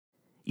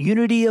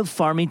Unity of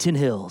Farmington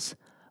Hills,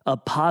 a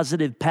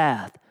positive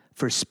path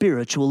for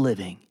spiritual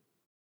living.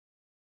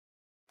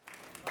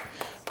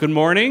 Good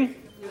morning.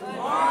 Good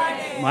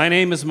morning. My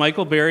name is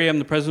Michael Berry. I'm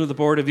the president of the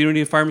board of Unity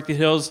of Farmington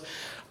Hills.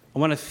 I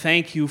want to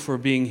thank you for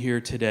being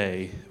here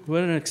today.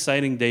 What an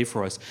exciting day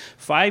for us.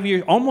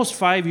 Almost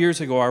 5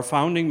 years ago, our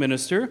founding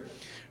minister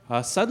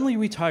suddenly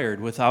retired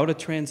without a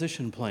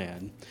transition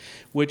plan,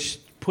 which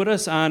put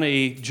us on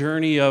a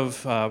journey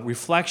of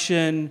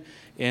reflection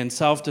and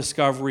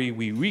self-discovery.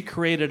 We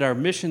recreated our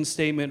mission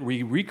statement.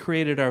 We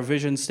recreated our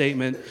vision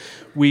statement.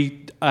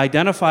 We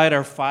identified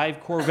our 5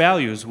 core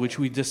values, which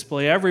we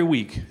display every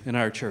week in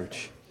our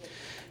church.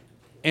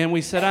 And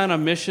we set on a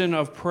mission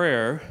of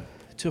prayer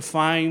to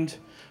find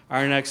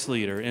our next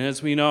leader. And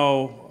as we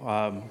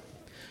know,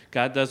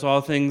 God does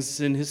all things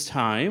in His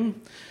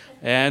time.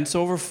 And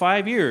so over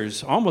 5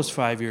 years, almost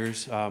 5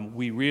 years,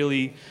 we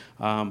really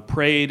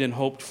prayed and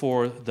hoped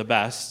for the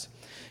best.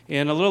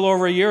 And a little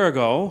over a year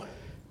ago,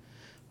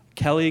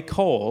 Kelly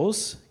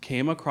Coles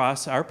came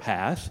across our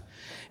path,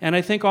 and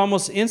I think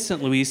almost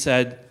instantly we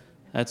said,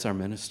 that's our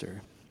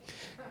minister.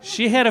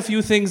 She had a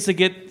few things to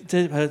get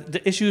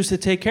the issues to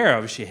take care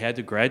of. She had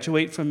to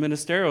graduate from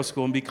ministerial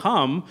school and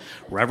become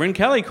Reverend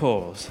Kelly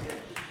Coles.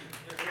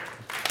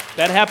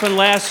 That happened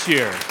last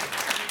year.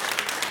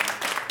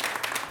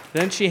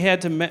 Then she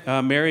had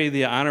to marry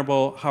the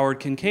Honorable Howard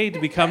Kincaid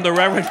to become the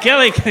Reverend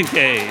Kelly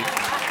Kincaid.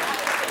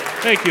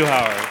 Thank you,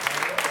 Howard.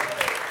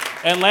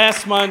 And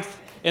last month,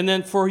 and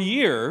then for a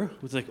year,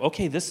 it was like,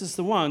 okay, this is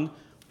the one.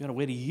 We got to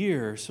wait a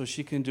year so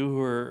she can do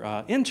her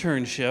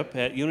internship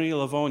at Unity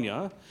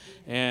Livonia.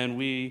 And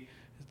we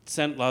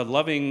sent a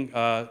loving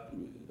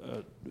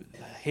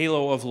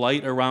halo of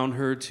light around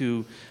her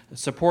to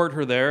support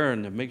her there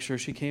and to make sure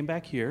she came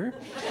back here.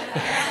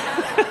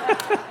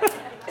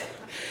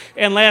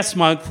 And last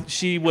month,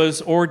 she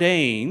was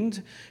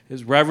ordained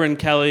as Reverend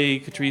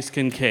Kelly Catrice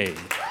Kincaid.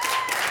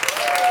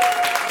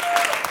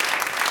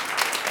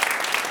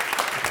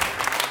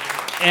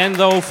 And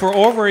though for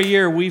over a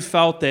year we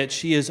felt that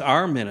she is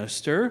our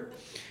minister,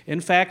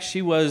 in fact,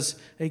 she was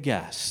a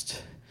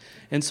guest.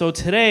 And so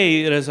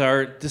today it is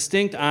our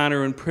distinct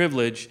honor and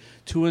privilege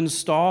to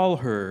install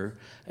her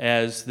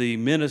as the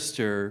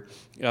minister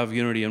of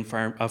Unity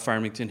of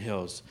Farmington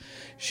Hills.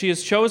 She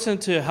has chosen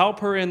to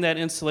help her in that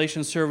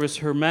installation service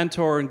her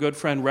mentor and good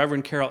friend,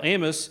 Reverend Carol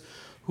Amos,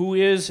 who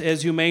is,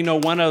 as you may know,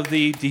 one of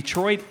the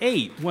Detroit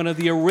 8, one of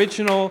the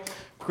original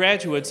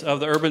graduates of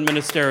the Urban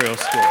Ministerial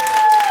School.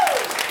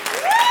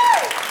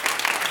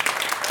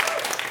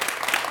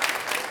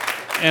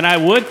 And I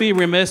would be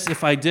remiss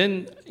if I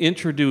didn't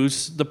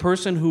introduce the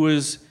person who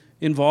is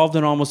involved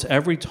in almost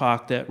every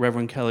talk that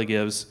Reverend Kelly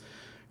gives,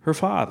 her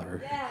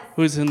father,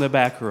 who's in the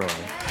back row.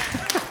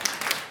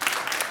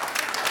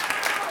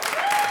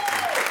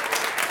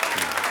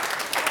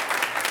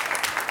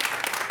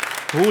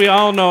 Who we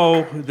all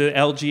know, the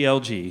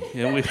LGLG.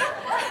 And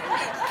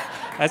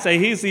I say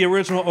he's the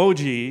original OG,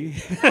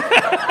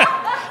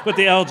 but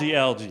the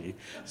LGLG.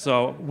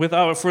 So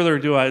without further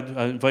ado, I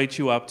invite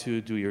you up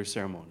to do your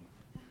ceremony.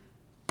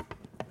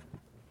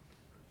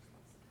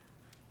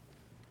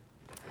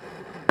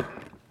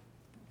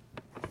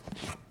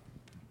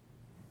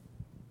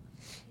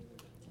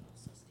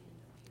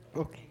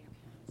 Okay.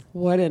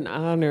 What an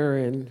honor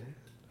and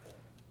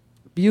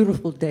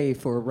beautiful day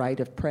for a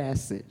rite of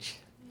passage.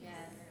 Yes.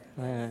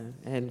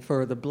 And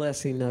for the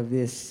blessing of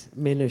this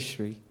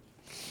ministry.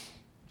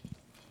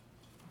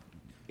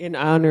 In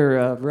honor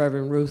of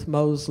Reverend Ruth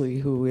Mosley,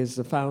 who is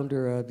the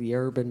founder of the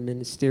Urban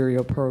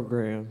Ministerial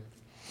Program,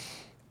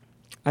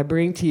 I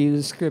bring to you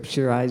the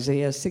scripture,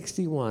 Isaiah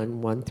 61,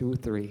 1 through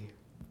 3.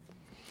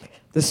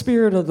 The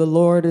Spirit of the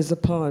Lord is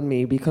upon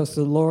me, because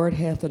the Lord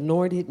hath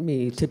anointed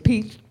me to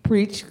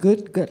preach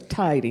good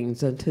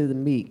tidings unto the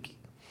meek.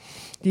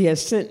 He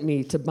has sent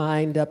me to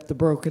bind up the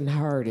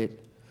brokenhearted,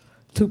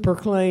 to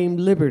proclaim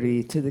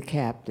liberty to the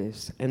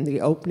captives, and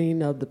the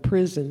opening of the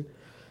prison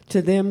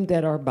to them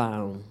that are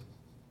bound,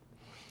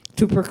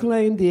 to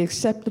proclaim the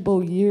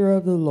acceptable year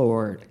of the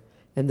Lord,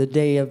 and the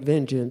day of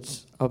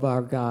vengeance of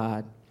our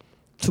God,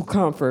 to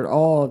comfort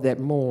all that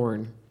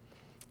mourn,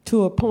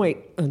 to appoint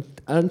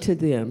unto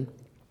them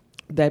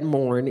that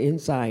mourn in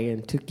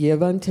Zion, to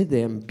give unto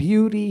them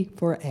beauty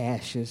for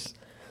ashes,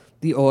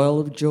 the oil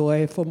of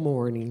joy for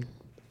mourning,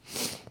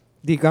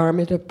 the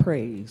garment of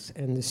praise,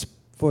 and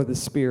for the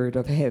spirit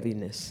of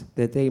heaviness,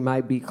 that they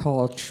might be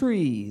called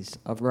trees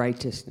of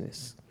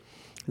righteousness,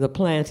 the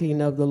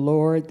planting of the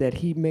Lord, that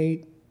He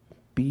may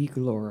be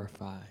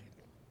glorified.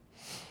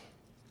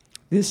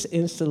 This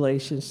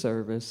installation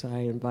service,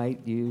 I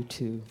invite you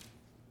to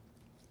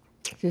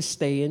just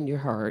stay in your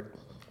heart.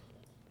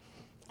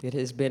 It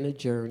has been a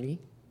journey,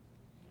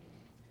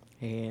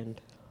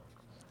 and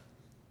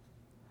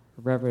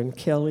Reverend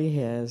Kelly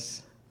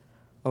has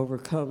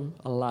overcome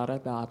a lot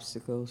of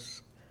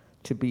obstacles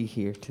to be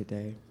here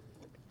today.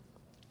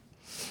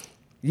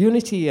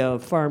 Unity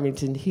of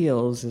Farmington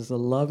Hills is a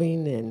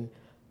loving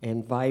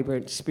and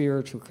vibrant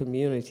spiritual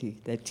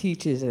community that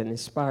teaches and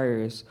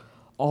inspires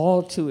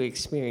all to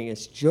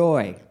experience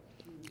joy,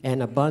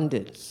 and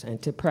abundance,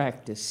 and to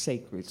practice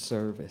sacred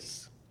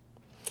service.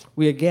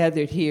 We are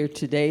gathered here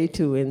today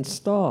to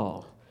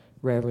install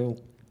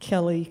Reverend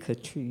Kelly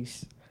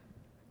Catrice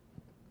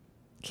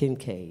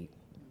Kincaid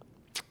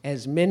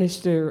as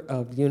Minister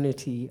of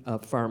Unity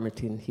of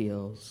Farmington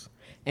Hills,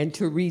 and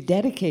to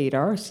rededicate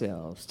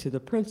ourselves to the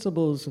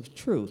principles of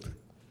truth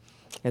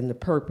and the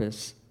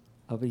purpose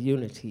of a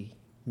unity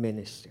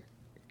minister.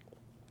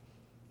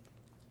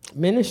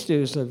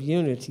 Ministers of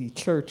unity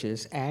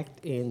churches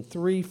act in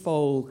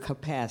threefold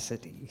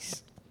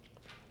capacities.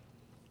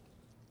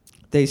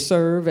 They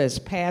serve as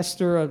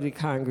pastor of the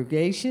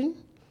congregation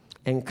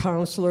and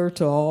counselor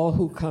to all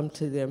who come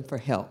to them for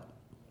help.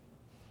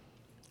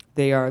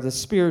 They are the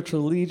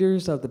spiritual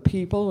leaders of the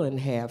people and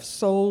have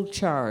sole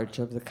charge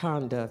of the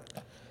conduct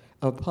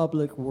of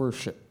public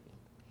worship,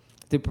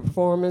 the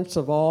performance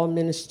of all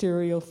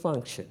ministerial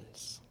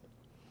functions,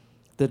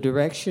 the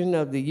direction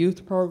of the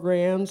youth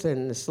programs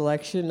and the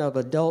selection of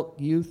adult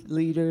youth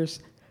leaders,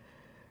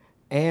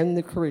 and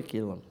the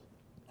curriculum.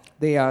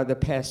 They are the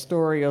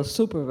pastoral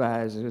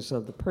supervisors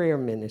of the prayer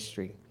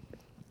ministry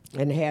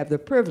and have the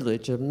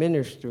privilege of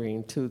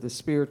ministering to the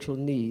spiritual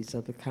needs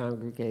of the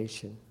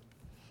congregation.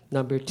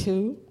 Number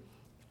 2,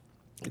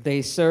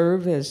 they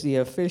serve as the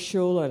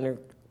official and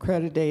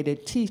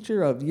accredited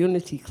teacher of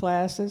Unity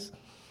classes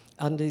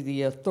under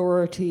the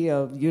authority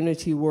of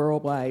Unity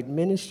Worldwide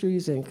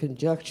Ministries in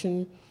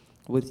conjunction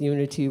with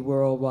Unity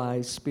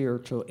Worldwide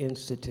Spiritual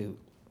Institute.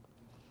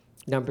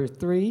 Number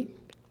 3,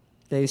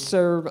 they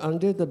serve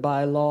under the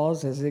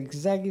bylaws as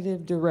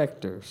executive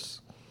directors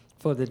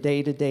for the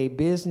day-to-day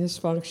business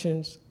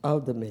functions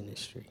of the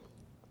ministry.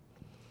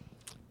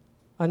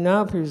 I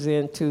now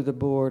present to the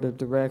Board of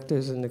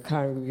Directors and the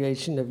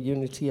Congregation of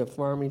Unity of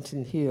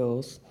Farmington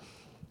Hills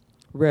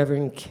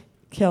Reverend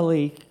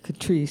Kelly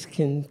Catrice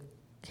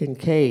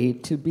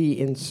Kincaid to be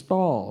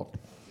installed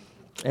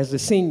as the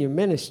senior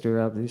minister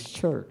of this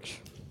church.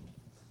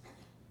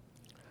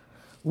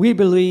 We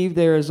believe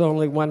there is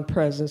only one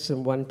presence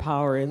and one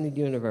power in the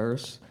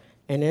universe,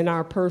 and in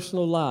our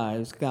personal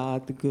lives,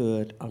 God the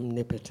good,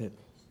 omnipotent.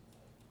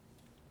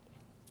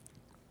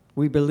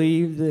 We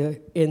believe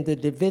in the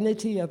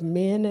divinity of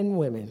men and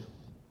women,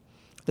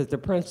 that the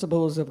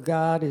principles of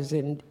God is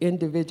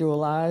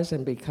individualized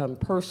and become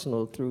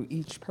personal through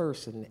each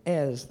person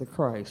as the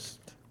Christ.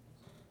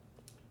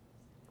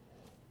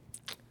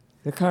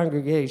 The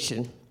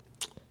congregation,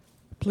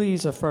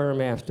 please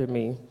affirm after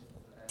me.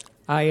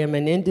 I am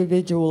an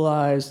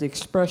individualized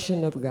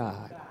expression of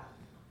God.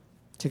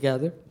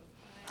 Together,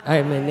 I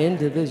am an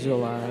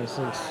individualized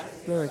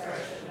expression.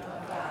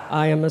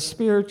 I am a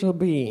spiritual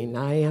being.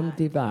 I am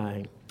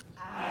divine.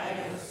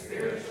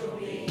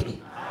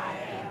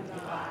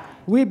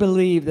 We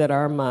believe that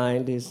our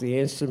mind is the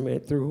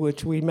instrument through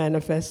which we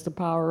manifest the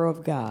power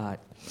of God.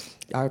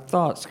 Our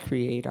thoughts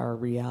create our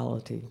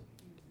reality.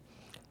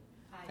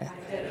 I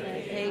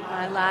dedicate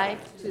my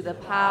life to the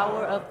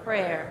power of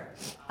prayer.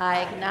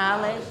 I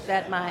acknowledge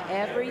that my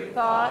every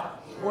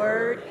thought,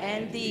 word,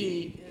 and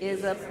deed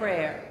is a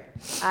prayer.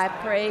 I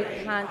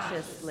pray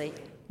consciously.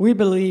 We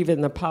believe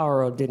in the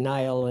power of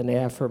denial and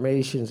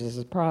affirmations as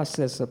a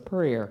process of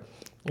prayer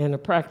and a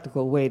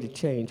practical way to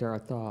change our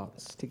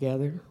thoughts.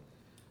 Together?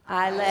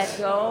 I let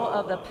go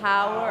of the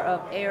power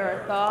of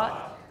error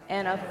thought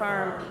and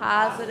affirm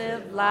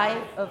positive,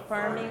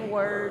 life-affirming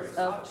words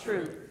of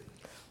truth.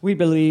 We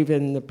believe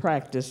in the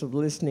practice of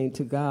listening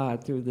to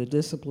God through the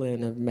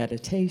discipline of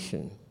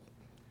meditation.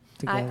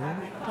 Together?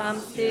 I come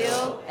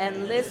still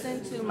and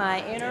listen to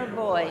my inner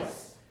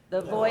voice,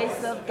 the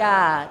voice of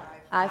God.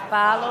 I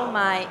follow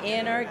my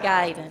inner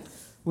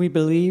guidance. We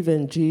believe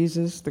in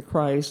Jesus the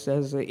Christ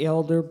as the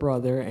elder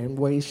brother and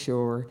way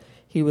shower.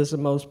 He was the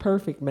most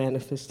perfect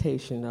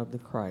manifestation of the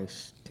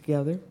Christ.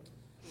 Together?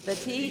 The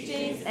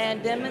teachings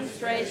and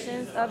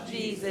demonstrations of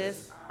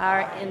Jesus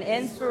are an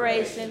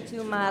inspiration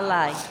to my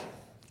life.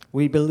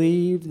 We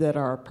believe that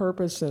our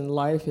purpose in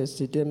life is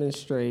to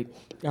demonstrate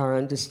our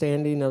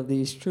understanding of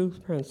these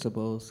truth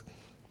principles,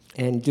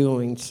 and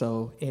doing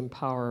so,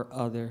 empower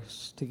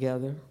others.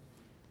 Together?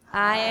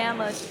 I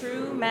am a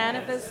true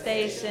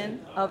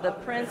manifestation of the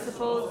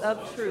principles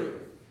of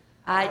truth.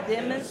 I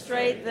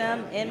demonstrate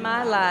them in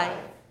my life.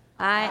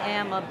 I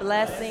am a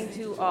blessing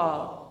to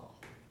all.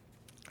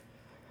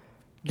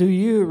 Do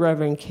you,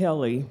 Reverend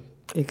Kelly,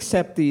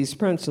 accept these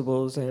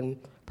principles and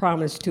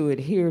promise to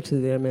adhere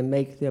to them and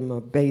make them a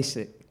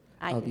basic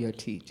of your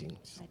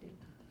teachings? I do.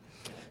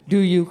 Do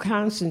you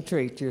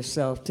concentrate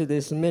yourself to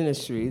this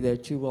ministry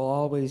that you will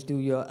always do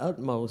your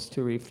utmost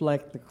to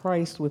reflect the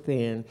Christ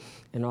within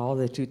in all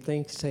that you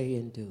think, say,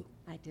 and do?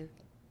 I do.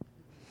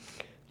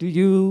 Do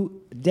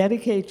you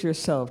dedicate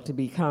yourself to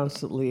be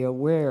constantly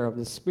aware of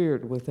the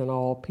Spirit within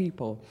all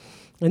people,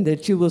 and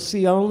that you will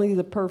see only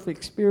the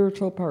perfect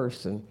spiritual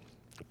person,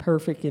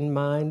 perfect in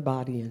mind,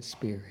 body, and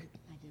spirit?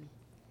 I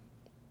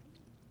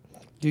do.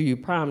 Do you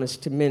promise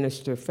to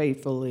minister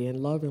faithfully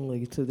and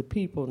lovingly to the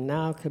people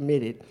now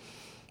committed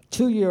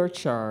to your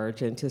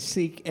charge, and to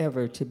seek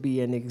ever to be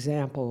an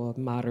example of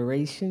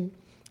moderation,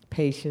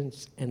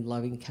 patience, and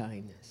loving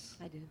kindness?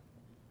 I do.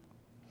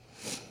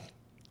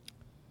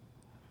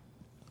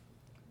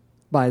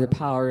 by the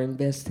power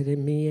invested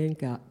in me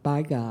and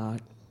by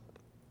God.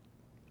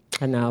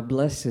 I now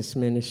bless this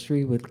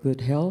ministry with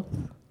good health,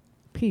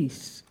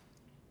 peace,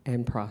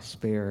 and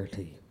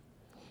prosperity.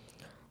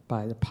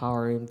 By the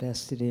power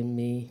invested in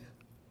me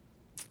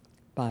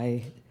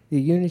by the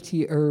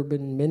Unity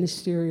Urban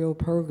Ministerial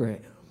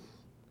Program,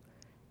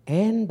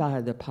 and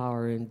by the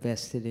power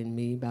invested in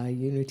me by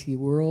Unity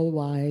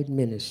Worldwide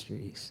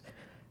Ministries,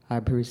 I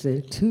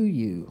present to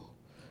you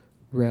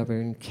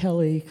Reverend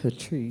Kelly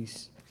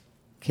Catrice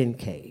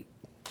Kincaid.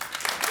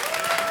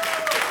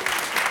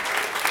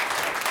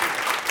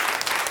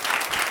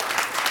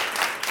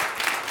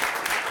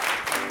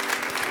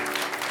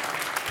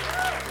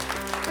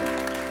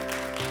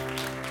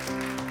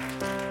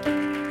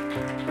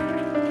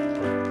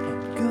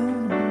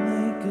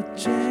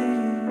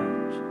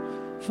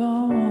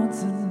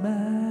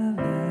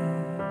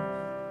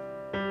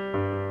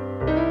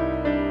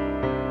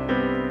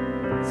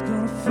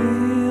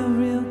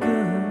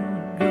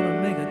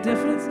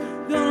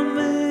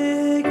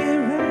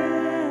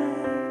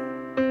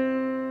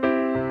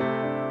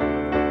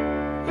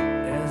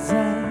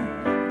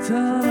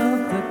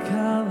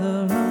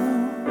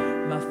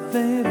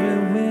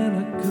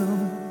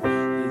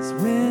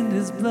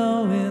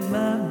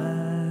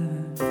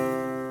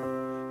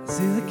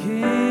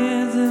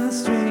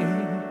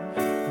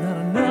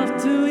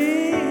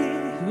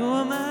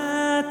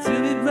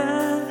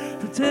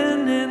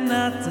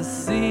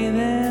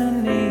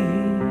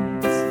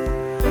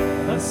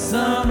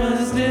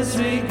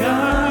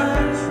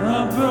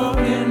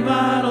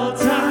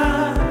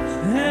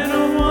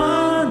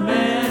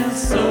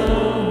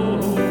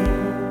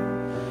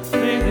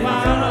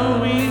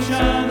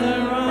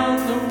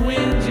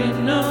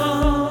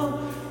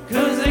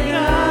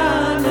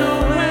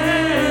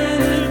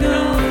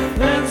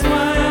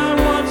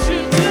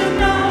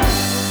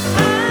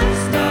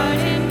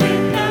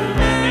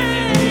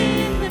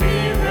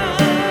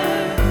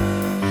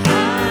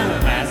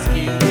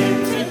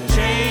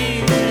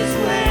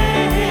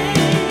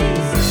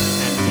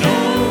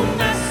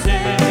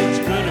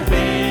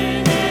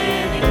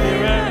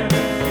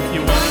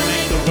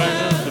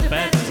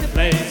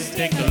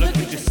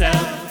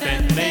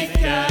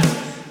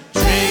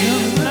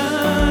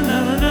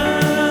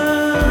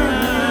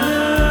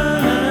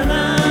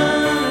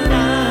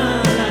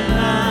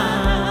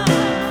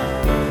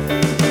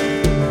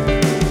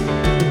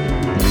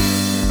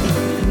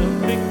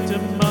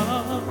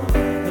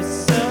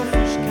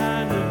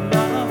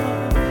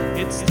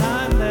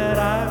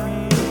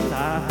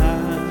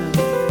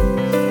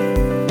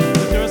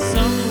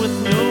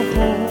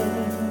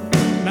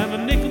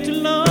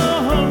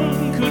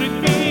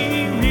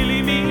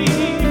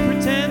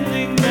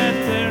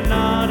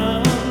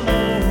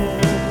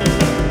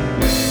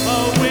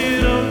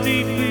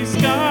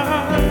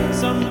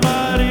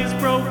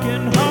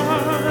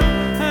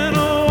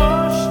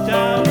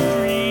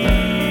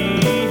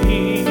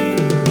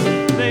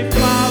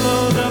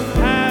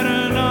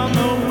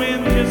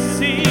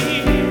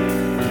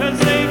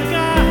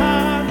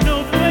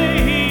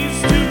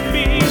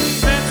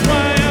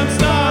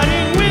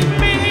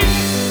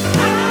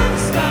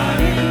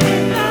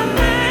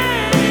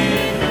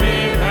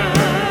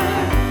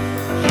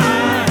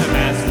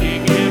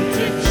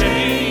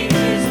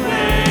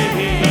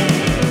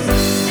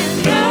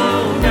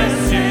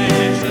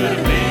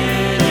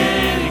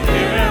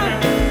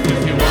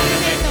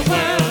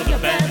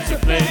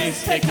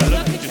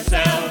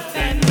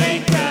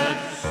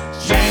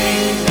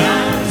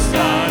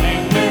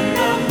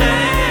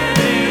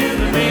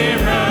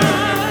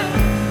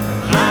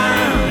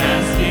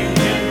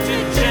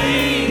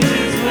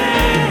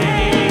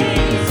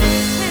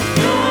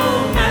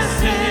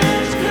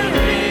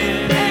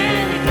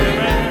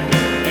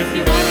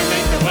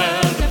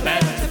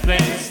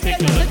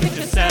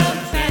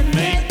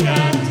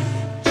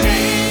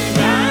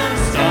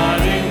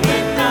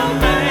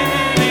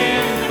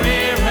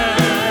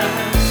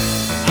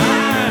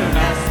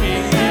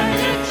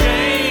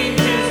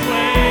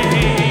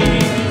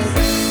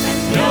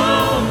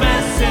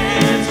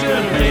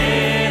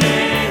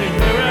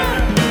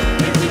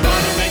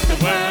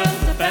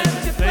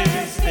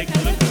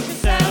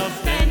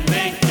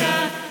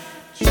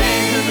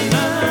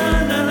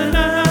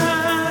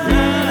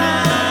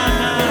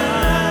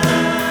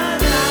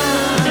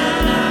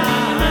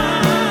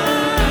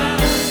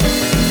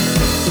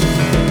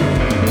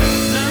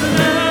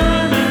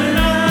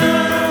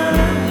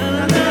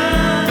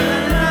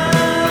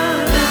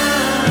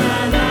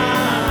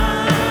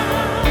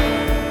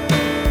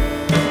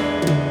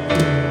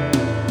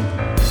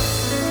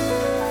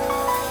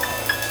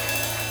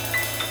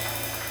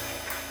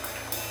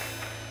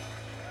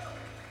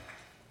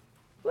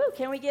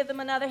 Can we give them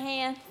another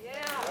hand? Yeah.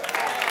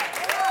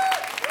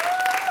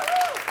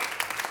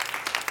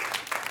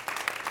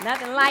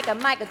 Nothing like a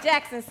Michael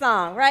Jackson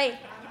song, right?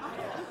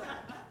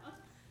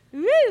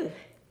 Woo!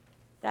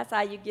 That's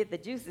how you get the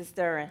juices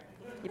stirring.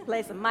 You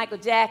play some Michael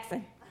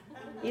Jackson.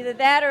 Either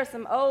that or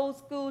some old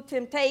school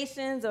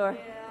Temptations or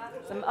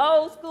some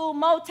old school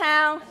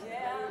Motown.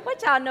 Yeah.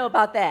 What y'all know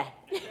about that?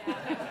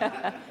 Yeah.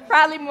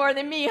 Probably more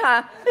than me,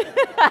 huh?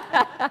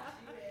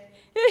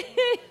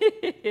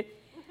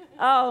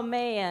 Oh,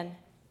 man.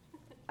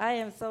 I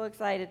am so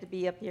excited to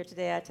be up here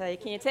today, I tell you.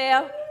 Can you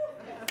tell?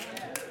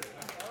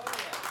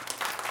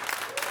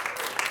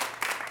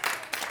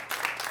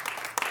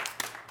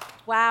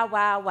 Wow,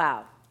 wow,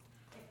 wow.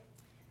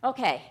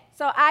 Okay,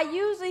 so I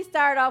usually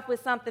start off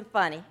with something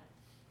funny.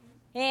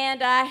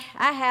 And I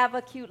have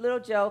a cute little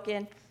joke,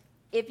 and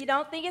if you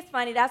don't think it's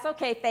funny, that's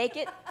okay, fake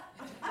it.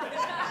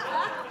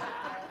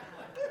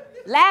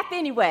 Laugh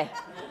anyway.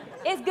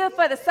 It's good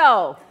for the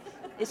soul.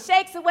 It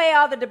shakes away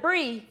all the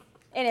debris,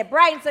 and it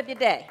brightens up your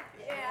day.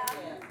 Yeah.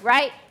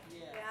 Right?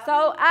 Yeah.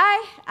 So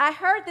I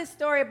heard this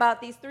story about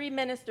these three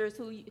ministers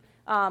who,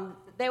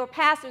 they were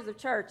pastors of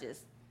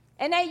churches.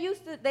 And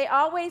they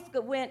always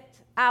went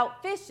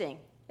out fishing.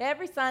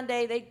 Every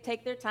Sunday, they'd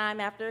take their time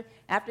after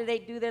they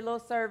do their little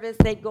service,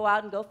 they'd go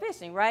out and go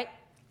fishing, right?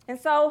 And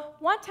so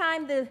one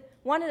time,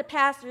 one of the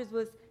pastors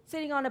was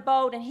sitting on a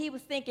boat, and he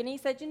was thinking, he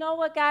said, you know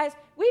what, guys?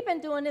 We've been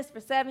doing this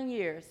for 7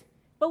 years,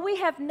 but we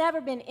have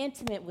never been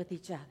intimate with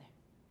each other.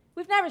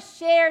 We've never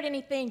shared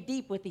anything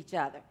deep with each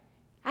other.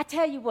 I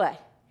tell you what,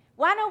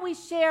 why don't we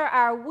share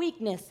our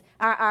weakness,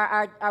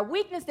 our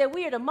weakness that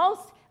we are the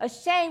most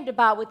ashamed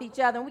about with each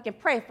other, and we can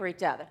pray for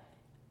each other?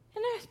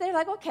 And they're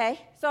like, okay.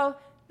 So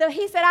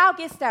he said, I'll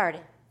get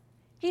started.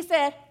 He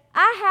said,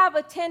 I have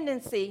a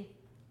tendency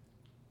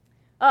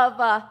of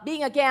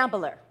being a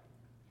gambler.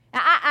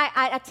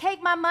 I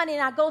take my money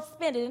and I go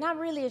spend it, and I'm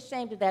really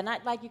ashamed of that, and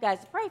I'd like you guys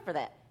to pray for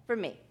that, for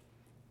me.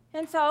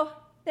 And so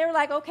they were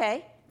like,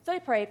 okay. So they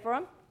prayed for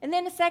him. And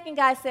then the second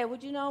guy said, well,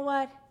 you know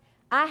what?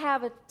 I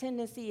have a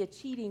tendency of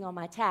cheating on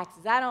my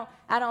taxes. I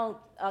don't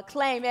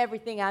claim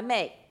everything I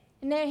make.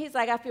 And then he's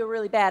like, I feel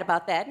really bad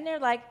about that. And they're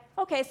like,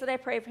 okay, so they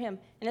prayed for him.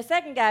 And the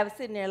second guy was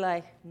sitting there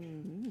like,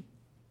 and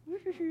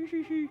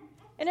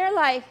they're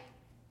like,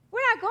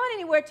 we're not going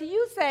anywhere till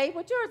you say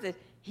what yours is.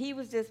 He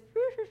was just,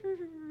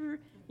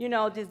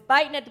 just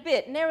biting at the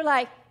bit. And they were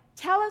like,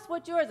 tell us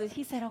what yours is.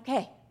 He said,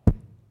 okay.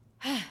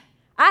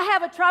 I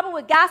have a trouble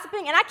with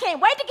gossiping, and I can't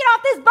wait to get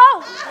off this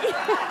boat.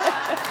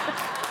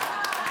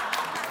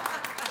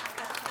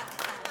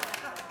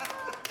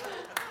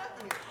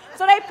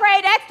 So they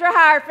prayed extra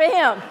hard for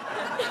him.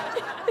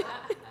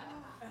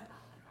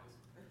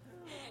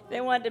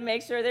 They wanted to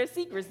make sure their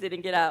secrets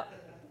didn't get out.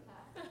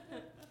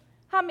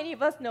 How many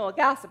of us know a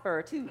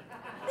gossiper, too?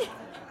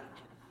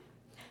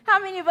 How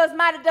many of us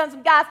might have done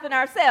some gossiping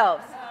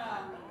ourselves?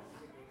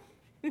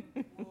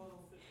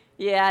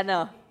 Yeah, I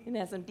know. Isn't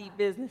that some deep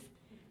business?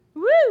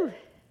 Woo!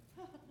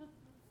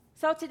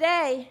 So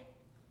today,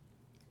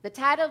 the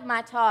title of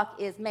my talk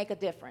is Make a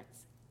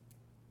Difference.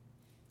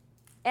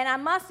 And I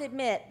must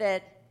admit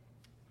that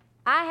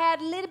I had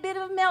a little bit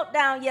of a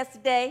meltdown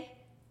yesterday.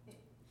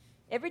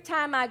 Every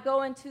time I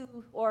go into,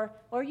 or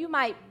you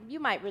might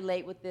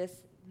relate to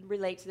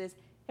this.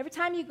 Every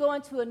time you go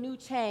into a new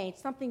change,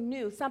 something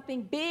new,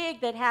 something big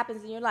that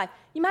happens in your life,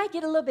 you might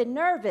get a little bit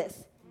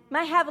nervous. You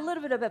might have a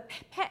little bit of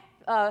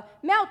a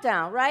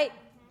meltdown, right?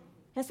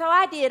 And so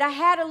I did. I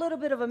had a little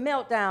bit of a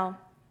meltdown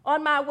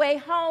on my way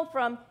home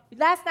from,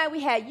 last night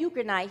we had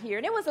euchre night here,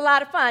 and it was a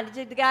lot of fun.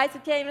 The guys who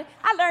came in,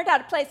 I learned how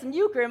to play some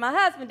euchre, and my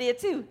husband did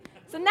too.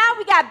 So now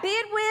we got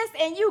bid whist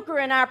and euchre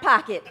in our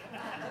pocket.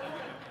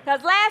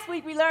 Because last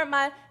week we learned,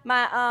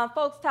 my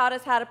folks taught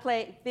us how to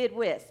play bid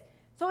whist.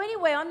 So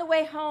anyway, on the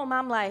way home,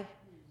 I'm like,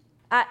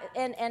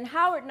 and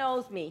Howard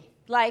knows me.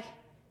 Like,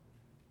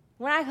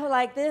 when I go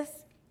like this,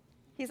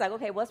 he's like,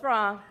 okay, what's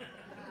wrong?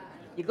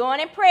 You're going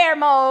in prayer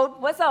mode.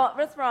 What's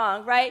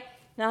wrong, right?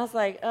 And I was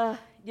like, So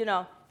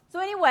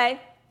anyway,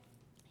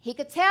 he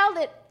could tell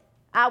that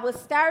I was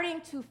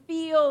starting to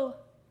feel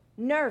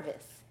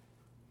nervous.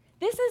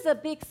 This is a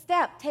big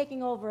step,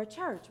 taking over a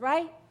church,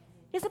 right?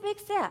 It's a big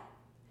step.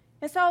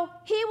 And so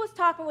he was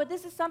talking, well,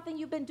 this is something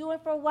you've been doing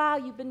for a while.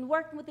 You've been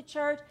working with the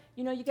church.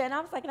 And I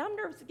was like, and I'm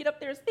nervous to get up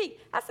there and speak.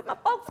 I said, my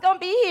folks going to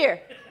be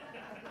here.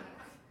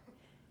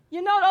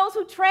 Those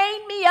who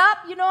trained me up,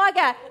 I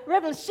got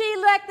Reverend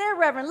Sheila there,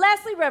 Reverend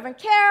Leslie, Reverend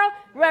Carol,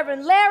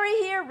 Reverend Larry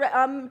here,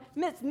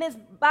 Miss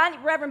Bonnie,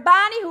 Reverend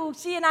Bonnie, who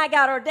she and I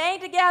got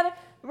ordained together,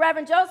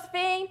 Reverend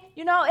Josephine.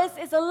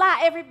 It's a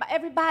lot.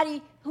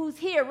 Everybody who's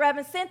here.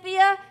 Reverend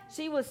Cynthia,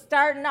 she was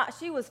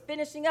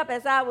finishing up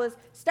as I was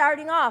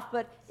starting off.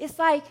 But it's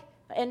like,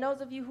 and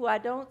those of you who I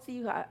don't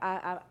see,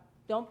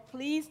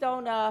 please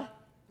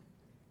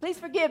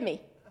forgive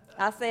me.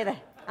 I'll say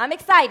that. I'm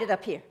excited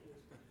up here.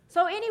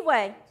 So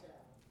anyway,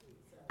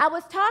 I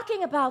was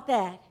talking about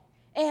that,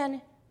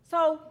 and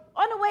so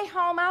on the way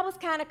home, I was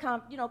kind of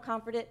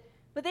comforted.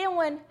 But then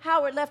when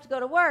Howard left to go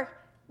to work,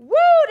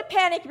 the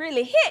panic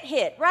really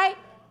hit, right?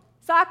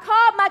 So I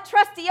called my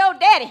trusty old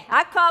daddy.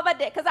 I called my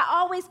dad, because I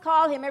always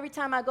call him every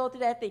time I go through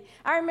that thing.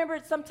 I remember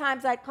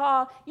sometimes I'd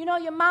call,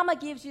 your mama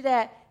gives you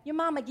that. Your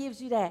mama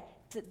gives you that.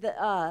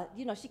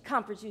 She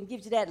comforts you and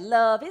gives you that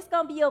love. It's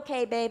going to be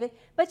okay, baby.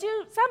 But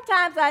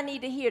sometimes I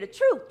need to hear the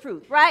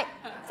truth, right?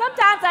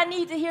 Sometimes I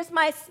need to hear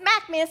somebody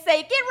smack me and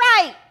say, get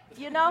right,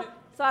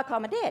 So I call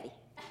my daddy.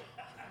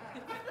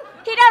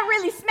 He doesn't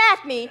really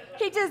smack me.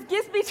 He just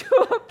gets me to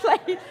a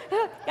place.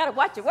 Gotta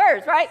watch your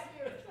words, right?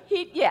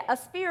 A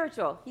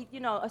spiritual.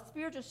 A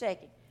spiritual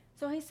shaking.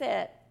 So he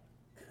said,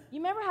 you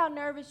remember how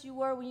nervous you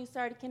were when you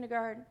started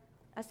kindergarten?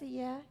 I said,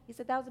 yeah. He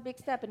said, that was a big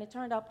step, and it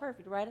turned out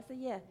perfect, right? I said,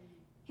 yeah.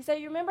 He said,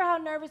 you remember how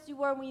nervous you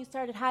were when you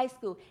started high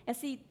school? And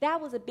see, that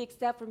was a big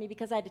step for me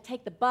because I had to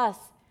take the bus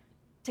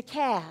to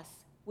Cass,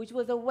 which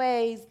was a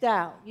ways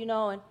down,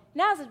 and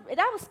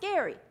that was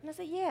scary. And I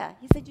said, yeah.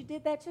 He said, you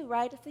did that too,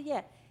 right? I said,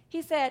 yeah.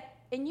 He said,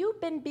 and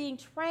you've been being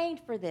trained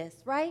for this,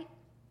 right?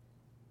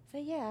 I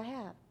said, yeah, I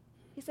have.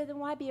 He said, then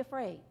why be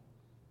afraid?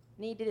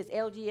 And he did his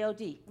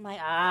LGLG. I'm like,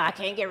 I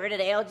can't get rid of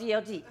the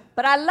LGLG.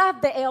 But I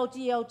love the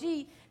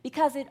LGLG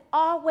because it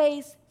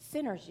always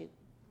centers you.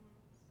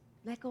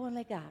 Let go and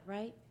let God,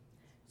 right?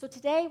 So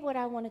today what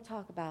I want to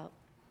talk about,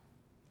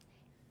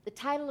 the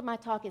title of my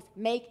talk is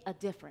Make a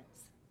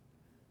Difference.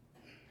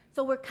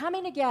 So we're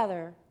coming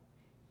together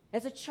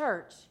as a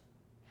church.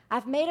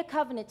 I've made a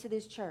covenant to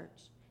this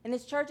church, and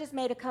this church has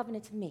made a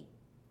covenant to me.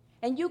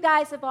 And you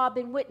guys have all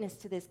been witness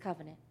to this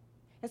covenant.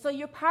 And so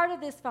you're part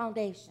of this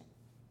foundation.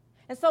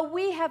 And so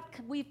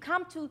we've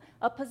come to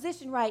a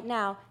position right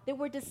now that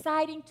we're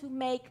deciding to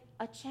make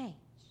a change.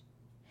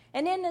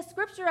 And in the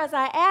scripture, as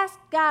I asked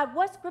God,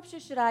 what scripture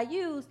should I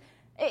use,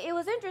 it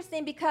was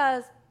interesting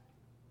because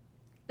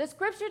the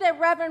scripture that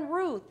Reverend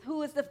Ruth,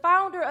 who is the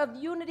founder of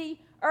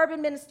Unity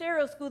Urban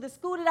Ministerial School, the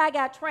school that I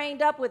got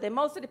trained up with, and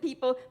all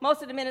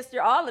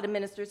of the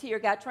ministers here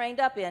got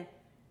trained up in,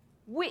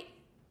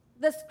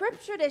 the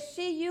scripture that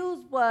she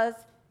used was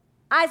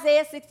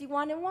Isaiah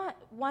 61 and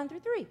 1 through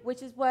 3,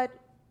 which is what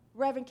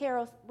Reverend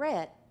Carol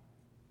read.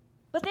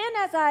 But then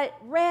as I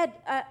read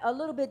a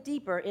little bit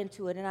deeper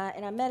into it and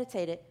I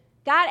meditated,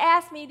 God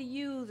asked me to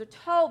use, or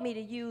told me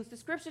to use, the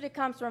scripture that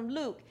comes from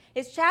Luke.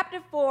 It's chapter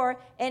 4,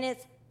 and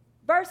it's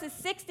verses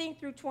 16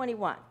 through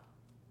 21.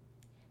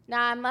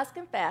 Now, I must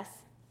confess,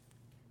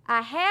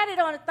 I had it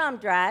on a thumb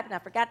drive, and I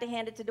forgot to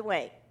hand it to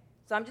Dwayne.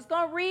 So I'm just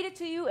going to read it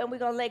to you, and we're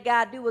going to let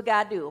God do what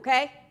God do,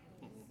 okay?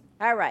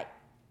 All right.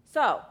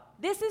 So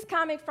this is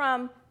coming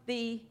from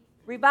the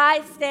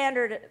Revised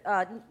Standard,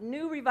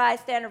 New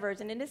Revised Standard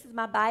Version, and this is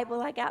my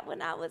Bible I got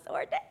when I was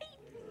ordained.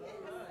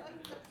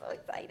 I'm so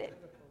excited.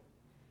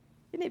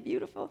 Isn't it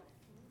beautiful?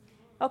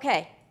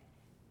 Okay.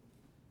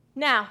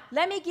 Now,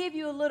 let me give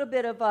you a little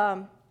bit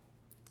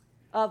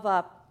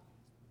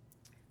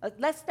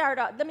let's start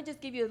off. Let me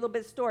just give you a little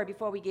bit of story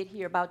before we get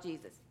here about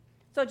Jesus.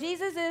 So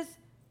Jesus is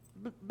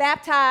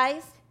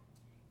baptized,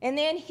 and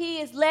then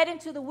he is led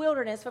into the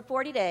wilderness for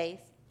 40 days.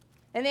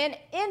 And then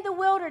in the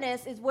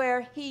wilderness is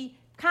where he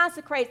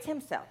consecrates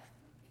himself.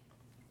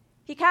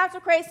 He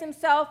consecrates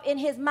himself in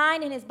his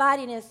mind and his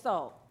body and his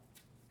soul.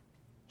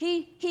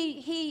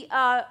 He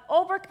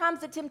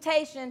overcomes the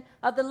temptation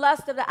of the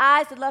lust of the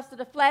eyes, the lust of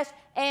the flesh,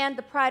 and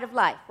the pride of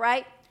life,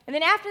 right? And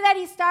then after that,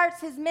 he starts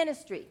his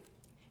ministry.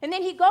 And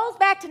then he goes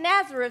back to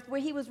Nazareth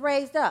where he was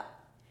raised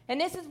up.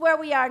 And this is where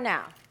we are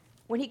now,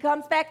 when he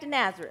comes back to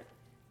Nazareth.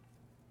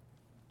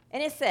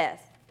 And it says,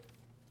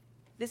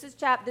 this is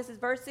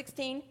verse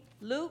 16,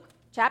 Luke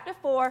chapter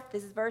 4,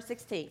 this is verse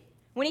 16.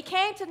 When he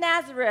came to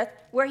Nazareth,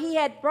 where he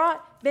had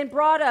been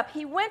brought up,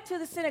 he went to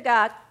the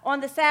synagogue on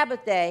the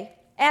Sabbath day,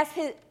 as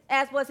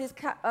was his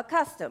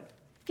custom.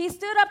 He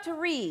stood up to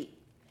read.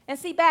 And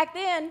see, back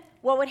then,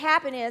 what would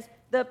happen is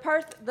the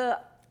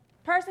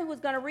person who was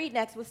going to read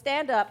next would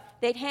stand up,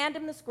 they'd hand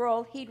him the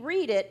scroll, he'd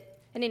read it,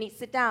 and then he'd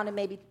sit down and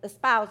maybe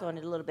espouse on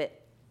it a little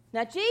bit.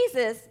 Now,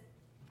 Jesus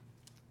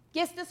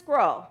gets the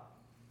scroll.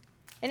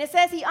 And it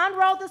says he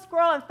unrolled the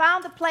scroll and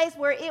found the place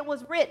where it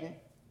was written,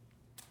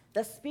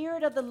 "The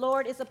Spirit of the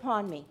Lord is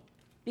upon me,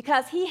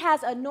 because he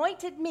has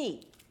anointed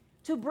me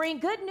to bring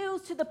good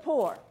news to the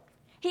poor.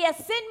 He has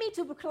sent me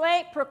to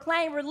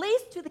proclaim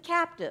release to the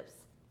captives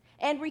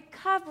and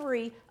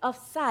recovery of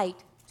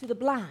sight to the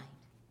blind,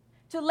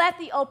 to let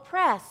the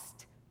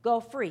oppressed go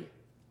free,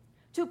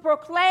 to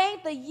proclaim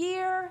the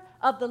year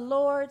of the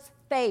Lord's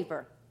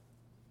favor."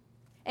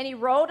 And he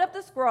rolled up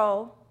the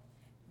scroll,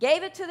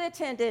 gave it to the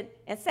attendant,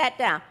 and sat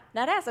down.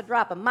 Now that's a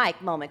drop of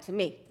mic moment to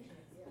me.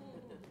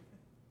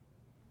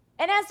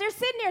 And as they're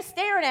sitting there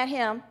staring at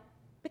him,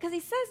 because he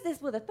says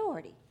this with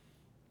authority,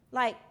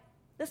 like,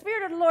 the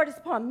Spirit of the Lord is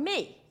upon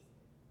me.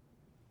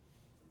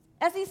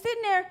 As he's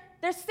sitting there,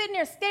 they're sitting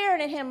there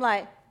staring at him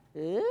like,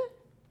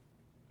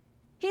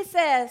 He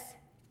says,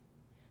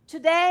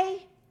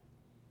 "Today,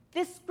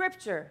 this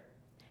scripture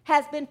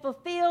has been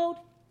fulfilled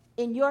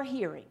in your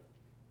hearing."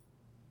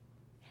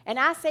 And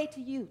I say to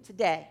you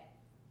today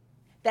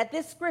that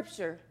this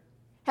scripture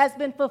has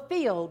been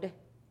fulfilled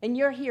in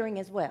your hearing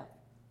as well.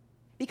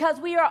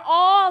 Because we are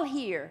all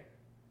here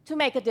to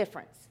make a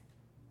difference.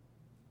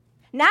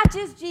 Not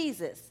just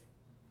Jesus.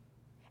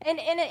 And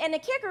the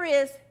kicker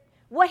is,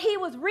 what he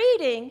was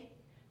reading,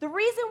 the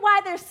reason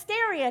why they're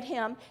staring at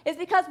him is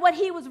because what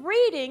he was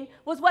reading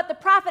was what the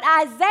prophet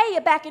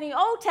Isaiah back in the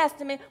Old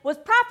Testament was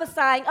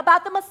prophesying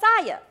about the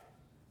Messiah.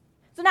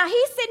 So now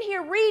he's sitting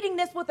here reading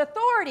this with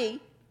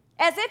authority,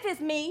 as if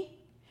it's me,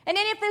 And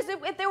then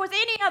if there was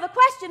any other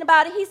question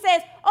about it, he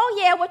says, oh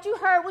yeah, what you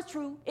heard was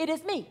true. It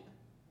is me.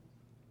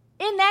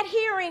 In that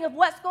hearing of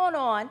what's going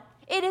on,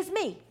 it is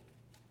me.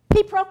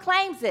 He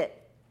proclaims it.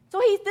 So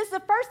this is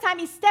the first time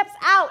he steps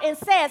out and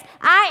says,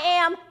 I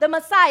am the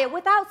Messiah,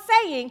 without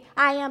saying,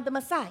 I am the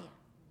Messiah.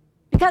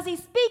 Because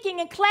he's speaking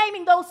and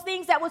claiming those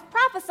things that was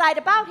prophesied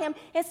about him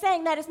and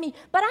saying that is me.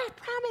 But I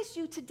promise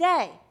you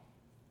today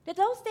that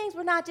those things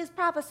were not just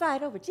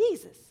prophesied over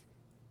Jesus.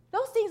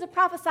 Those things are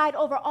prophesied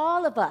over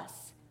all of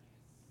us.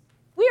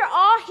 We are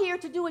all here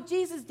to do what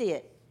Jesus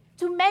did,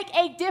 to make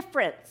a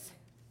difference.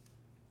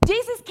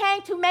 Jesus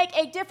came to make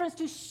a difference,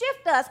 to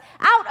shift us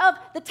out of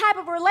the type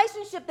of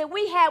relationship that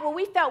we had where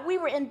we felt we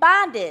were in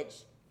bondage,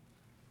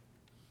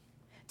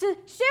 to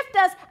shift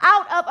us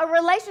out of a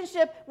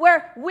relationship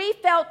where we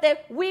felt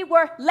that we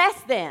were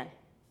less than,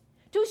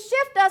 to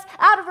shift us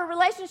out of a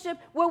relationship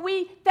where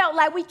we felt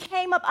like we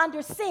came up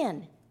under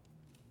sin.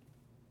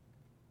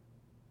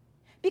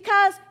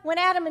 Because when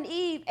Adam and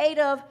Eve ate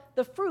of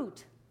the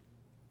fruit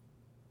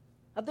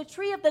of the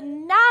tree of the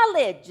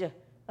knowledge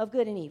of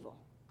good and evil,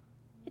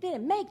 it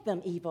didn't make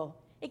them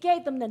evil. It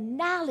gave them the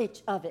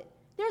knowledge of it.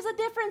 There's a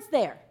difference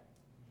there.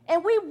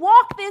 And we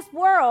walk this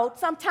world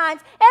sometimes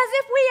as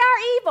if we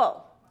are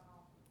evil.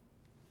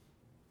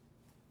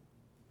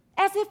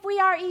 As if we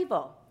are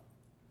evil.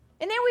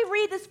 And then we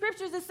read the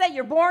scriptures that say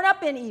you're born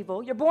up in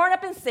evil, you're born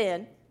up in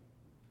sin.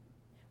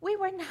 We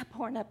were not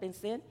born up in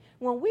sin.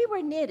 When we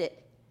were knitted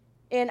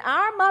in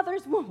our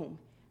mother's womb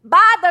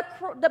by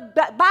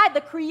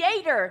the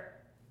Creator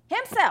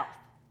himself,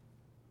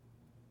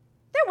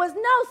 there was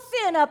no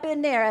sin up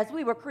in there as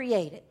we were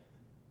created.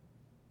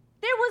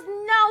 There was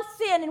no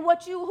sin in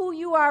who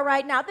you are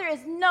right now. There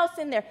is no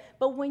sin there.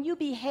 But when you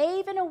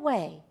behave in a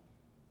way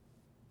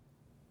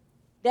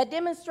that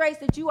demonstrates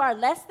that you are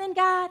less than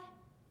God,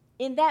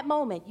 in that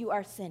moment you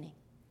are sinning.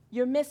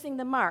 You're missing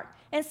the mark.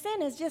 And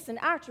sin is just an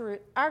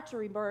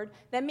archery bird.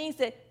 That means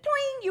that,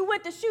 twing, you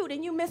went to shoot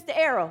and you missed the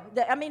arrow.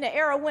 The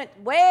arrow went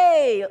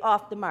way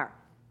off the mark.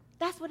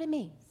 That's what it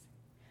means.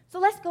 So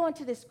let's go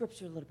into this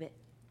scripture a little bit.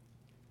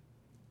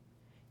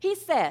 He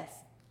says,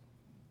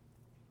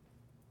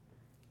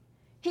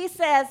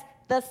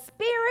 the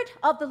Spirit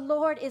of the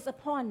Lord is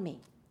upon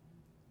me.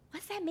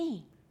 What's that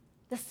mean?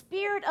 The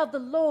Spirit of the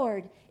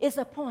Lord is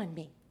upon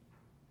me.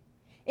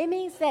 It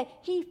means that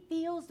he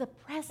feels the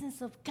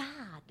presence of God.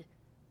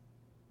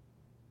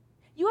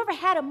 You ever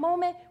had a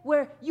moment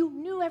where you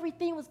knew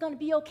everything was going to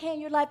be okay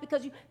in your life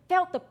because you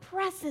felt the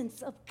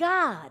presence of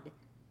God?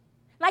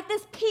 Like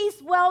this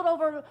peace welled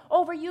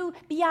over you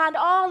beyond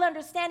all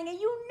understanding, and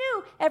you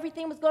knew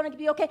everything was going to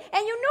be okay.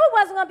 And you knew it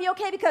wasn't going to be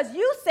okay because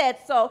you said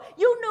so.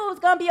 You knew it was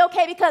going to be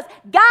okay because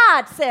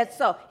God said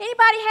so.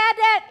 Anybody had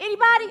that?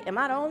 Anybody? Am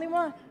I the only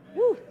one?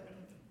 Woo.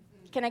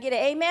 Can I get an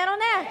amen on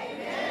that?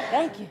 Amen.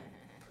 Thank you.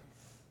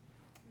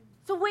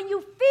 So when you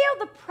feel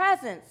the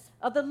presence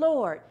of the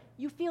Lord,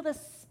 you feel the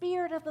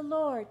Spirit of the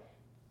Lord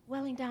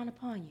welling down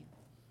upon you.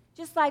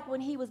 Just like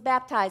when he was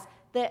baptized,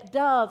 the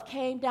dove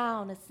came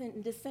down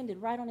and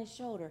descended right on his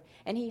shoulder,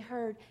 and he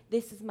heard,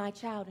 this is my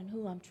child in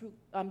whom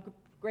I'm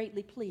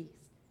greatly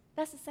pleased.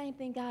 That's the same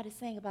thing God is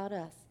saying about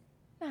us,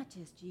 not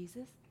just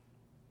Jesus.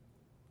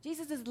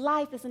 Jesus'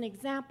 life is an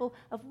example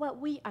of what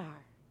we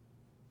are.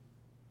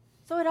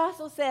 So it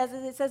also says,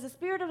 the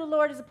Spirit of the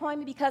Lord is upon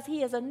me because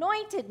he has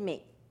anointed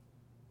me.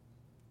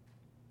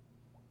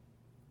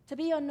 To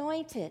be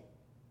anointed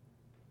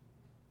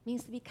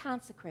means to be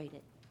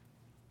consecrated.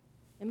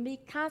 And be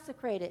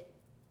consecrated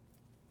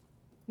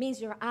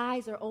means your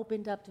eyes are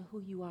opened up to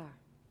who you are.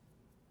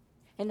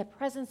 And the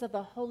presence of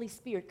the Holy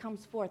Spirit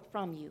comes forth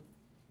from you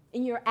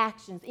in your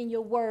actions, in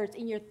your words,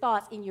 in your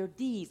thoughts, in your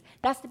deeds.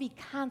 That's to be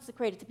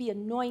consecrated, to be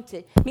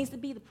anointed. It means to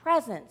be the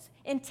presence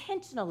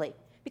intentionally.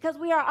 Because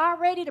we are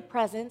already the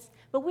presence,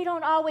 but we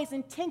don't always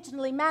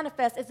intentionally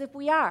manifest as if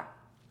we are.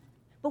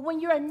 But when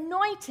you're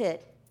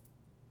anointed,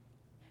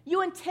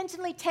 you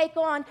intentionally take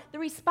on the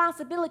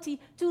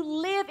responsibility to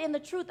live in the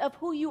truth of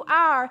who you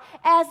are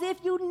as if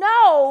you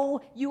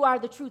know you are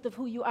the truth of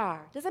who you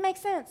are. Does that make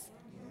sense?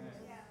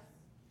 Yes.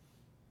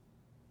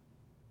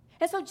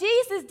 And so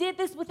Jesus did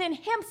this within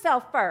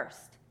himself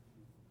first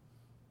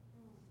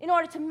in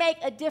order to make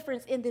a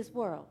difference in this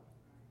world.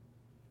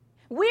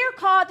 We're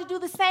called to do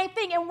the same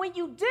thing, and when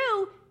you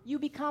do, you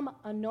become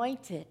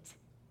anointed.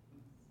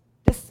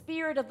 The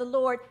Spirit of the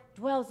Lord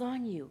dwells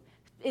on you.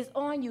 Is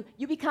on you.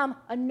 You become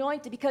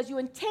anointed because you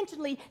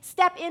intentionally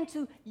step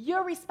into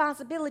your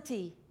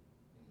responsibility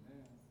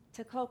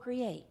to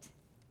co-create.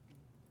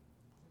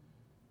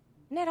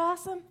 Isn't that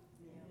awesome?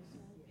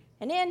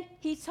 And then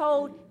he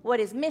told what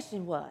his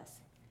mission was.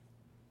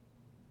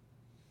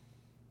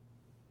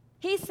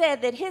 He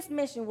said that his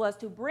mission was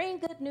to bring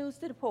good news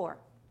to the poor.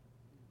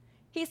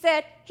 He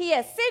said, he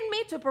has sent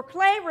me to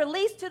proclaim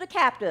release to the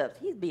captives.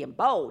 He's being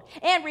bold.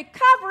 And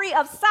recovery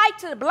of sight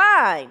to the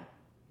blind.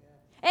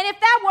 And if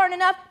that weren't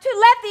enough, to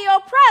let the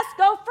oppressed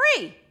go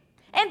free.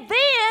 And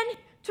then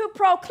to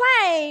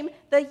proclaim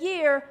the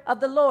year of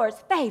the Lord's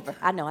favor.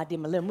 I know I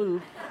did my little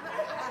move.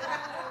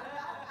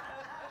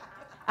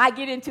 I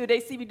get into it,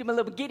 they see me do my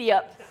little giddy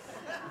up.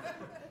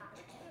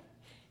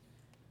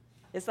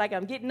 It's like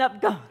I'm getting up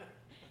going.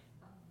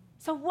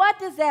 So what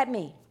does that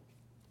mean?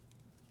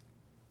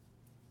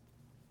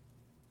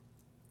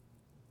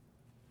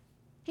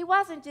 He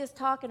wasn't just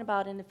talking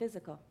about in the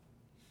physical.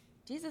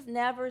 Jesus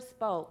never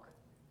spoke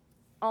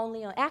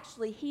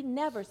he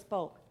never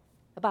spoke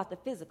about the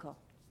physical.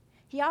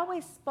 He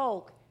always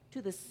spoke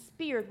to the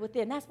spirit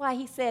within. That's why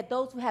he said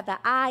those who have the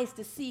eyes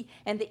to see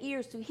and the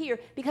ears to hear,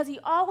 because he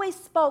always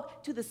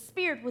spoke to the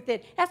spirit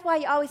within. That's why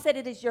he always said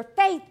it is your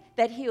faith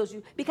that heals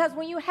you, because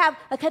when you have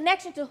a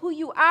connection to who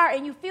you are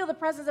and you feel the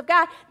presence of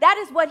God, that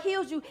is what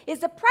heals you.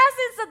 Is the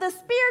presence of the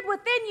spirit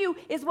within you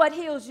is what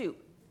heals you.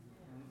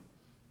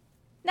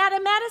 Now,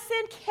 the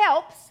medicine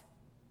helps,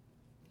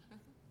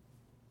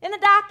 and the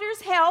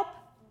doctors help,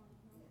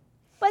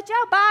 but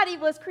your body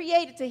was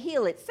created to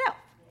heal itself.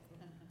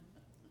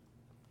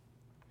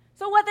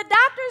 So what the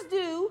doctors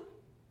do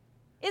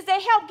is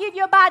they help give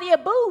your body a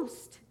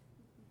boost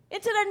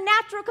into the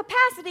natural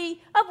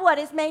capacity of what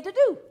it's made to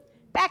do.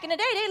 Back in the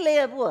day, they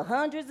lived,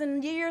 hundreds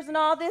of years and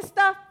all this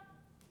stuff,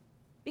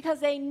 because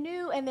they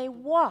knew and they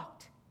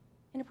walked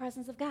in the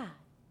presence of God.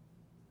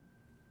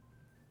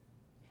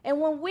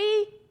 And when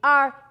we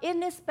are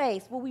in this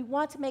space where we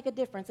want to make a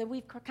difference and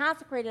we've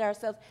consecrated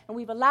ourselves and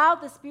we've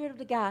allowed the Spirit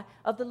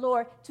of the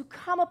Lord to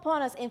come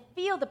upon us and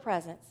feel the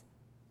presence,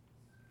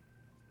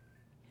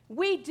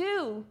 we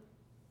do.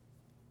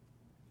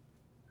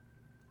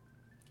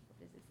 What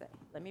does it say?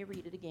 Let me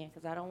read it again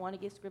because I don't want to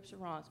get Scripture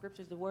wrong.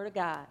 Scripture is the Word of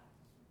God.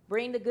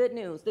 Bring the good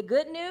news. The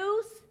good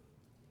news,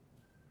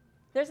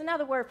 there's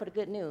another word for the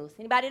good news.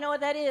 Anybody know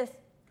what that is?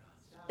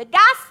 The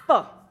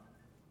gospel.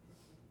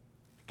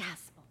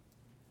 Gospel.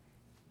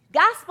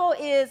 Gospel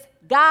is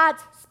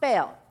God's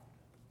spell,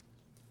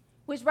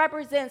 which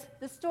represents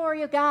the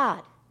story of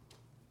God.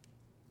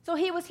 So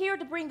he was here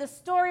to bring the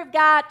story of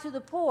God to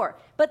the poor.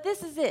 But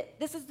this is it.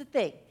 This is the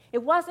thing.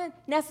 It wasn't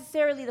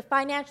necessarily the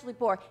financially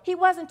poor. He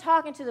wasn't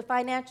talking to the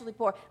financially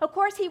poor. Of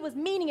course, he was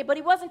meaning it, but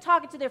he wasn't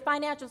talking to their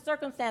financial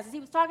circumstances. He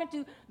was talking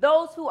to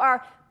those who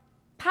are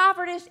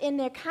impoverished in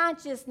their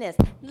consciousness,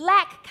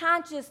 lack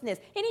consciousness.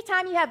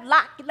 Anytime you have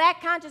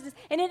lack consciousness,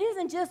 and it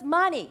isn't just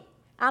money.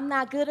 I'm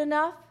not good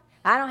enough.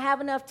 I don't have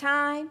enough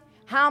time.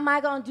 How am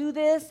I going to do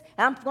this?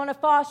 I'm going to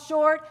fall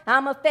short.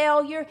 I'm a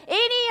failure.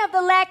 Any of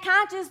the lack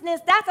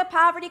consciousness, that's a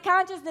poverty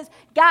consciousness.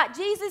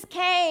 Jesus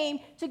came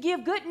to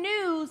give good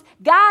news,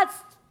 God's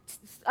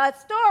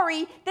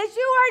story, that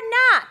you are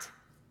not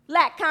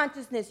lack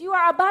consciousness. You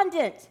are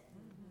abundant.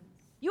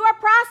 You are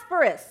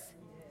prosperous.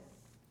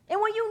 And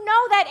when you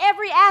know that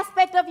every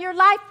aspect of your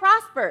life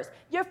prospers,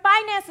 your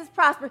finances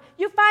prosper,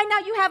 you find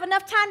out you have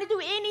enough time to do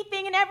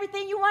anything and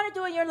everything you want to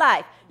do in your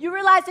life. You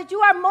realize that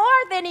you are more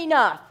than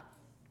enough.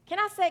 Can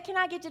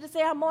I get you to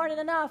say I'm more than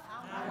enough?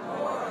 I'm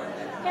more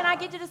than enough. Can I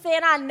get you to say,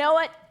 and I know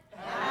it?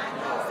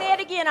 Say it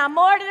again, I'm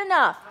more than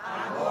enough.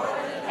 I'm more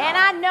than enough. And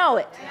I know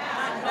it.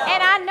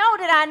 And I know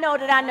that I know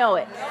that I know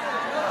it.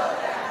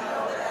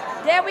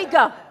 There we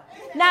go.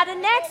 Now the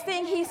next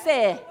thing he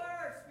said,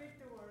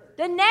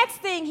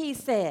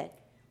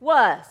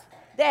 was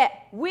that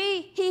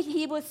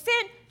he was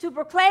sent to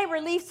proclaim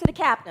relief to the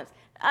captives.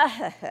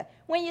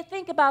 When you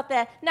think about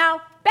that.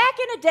 Now, back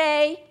in the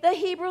day, the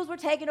Hebrews were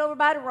taken over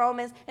by the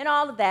Romans and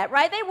all of that,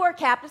 right? They were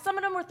captives. Some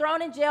of them were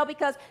thrown in jail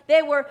because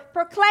they were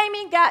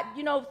proclaiming God,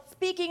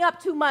 speaking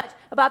up too much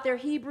about their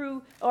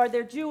Hebrew or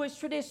their Jewish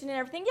tradition and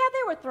everything. Yeah,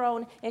 they were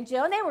thrown in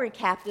jail and they were in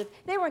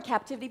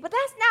captivity. But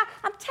that's not,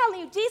 I'm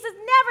telling you, Jesus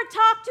never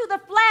talked to the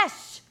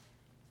flesh.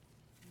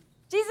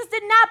 Jesus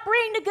did not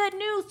bring the good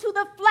news to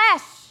the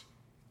flesh.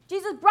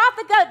 Jesus brought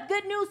the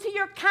good news to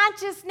your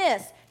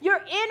consciousness, your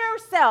inner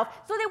self,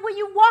 so that when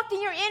you walked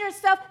in your inner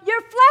self, your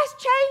flesh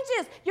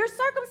changes, your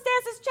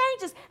circumstances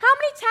changes. How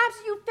many times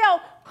have you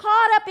felt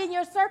caught up in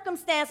your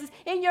circumstances,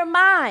 in your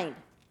mind?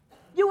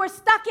 You were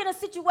stuck in a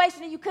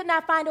situation and you could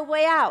not find a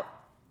way out.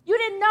 You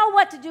didn't know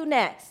what to do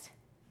next.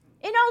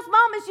 In those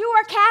moments, you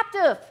were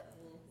captive.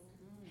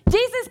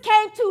 Jesus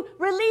came to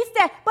release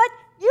that, but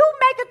you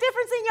make a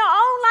difference in your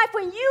own life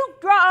when you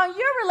draw on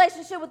your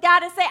relationship with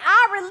God and say,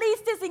 I release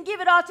this and give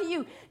it all to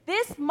you.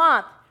 This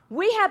month,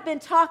 we have been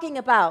talking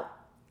about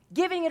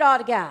giving it all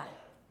to God.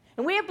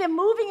 And we have been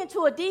moving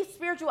into a deep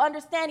spiritual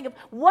understanding of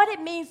what it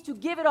means to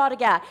give it all to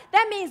God.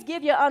 That means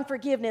give your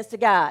unforgiveness to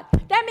God.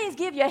 That means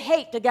give your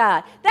hate to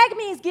God. That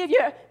means give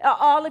your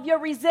all of your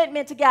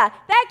resentment to God.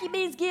 That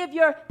means give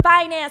your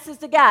finances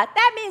to God.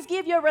 That means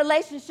give your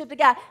relationship to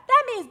God.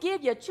 That means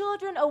give your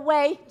children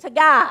away to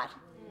God.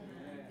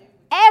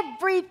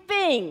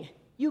 Everything,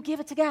 you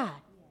give it to God.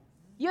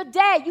 Your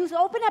day, you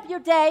open up your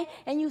day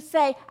and you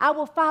say, I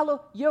will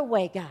follow your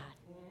way, God.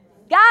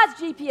 God's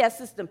GPS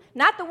system,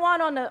 not the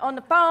one on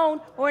the phone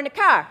or in the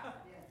car.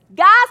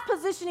 God's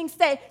positioning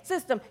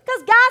system,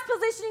 because God's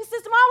positioning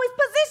system always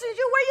positions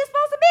you where you're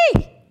supposed to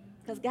be.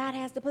 Because God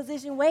has the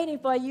position waiting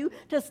for you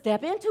to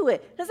step into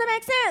it. Does that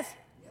make sense?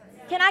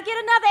 Yes. Can I get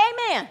another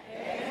amen?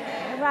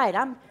 Amen. All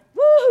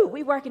right,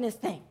 we working this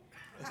thing.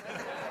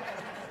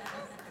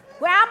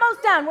 We're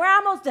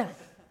almost done.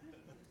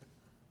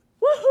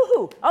 Woo!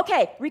 Woo-hoo-hoo.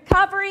 Okay,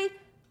 recovery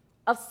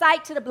of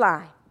sight to the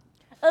blind.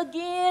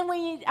 Again,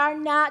 we are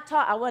not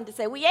talking, I wanted to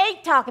say we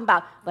ain't talking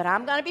about, but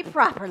I'm going to be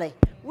properly.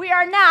 We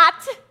are not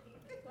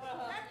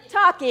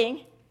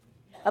talking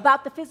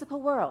about the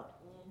physical world,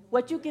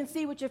 what you can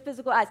see with your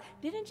physical eyes.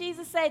 Didn't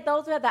Jesus say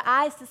those who have the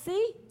eyes to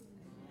see?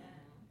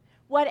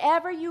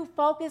 Whatever you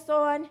focus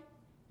on,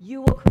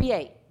 you will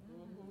create.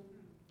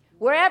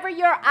 Wherever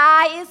your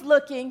eye is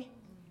looking,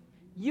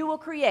 you will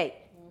create.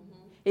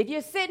 If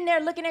you're sitting there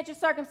looking at your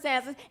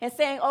circumstances and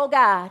saying, oh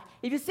God,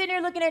 if you're sitting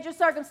there looking at your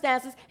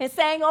circumstances and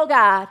saying, oh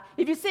God,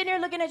 if you're sitting there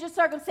looking at your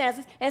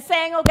circumstances and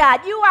saying, oh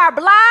God, you are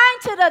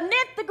blind to the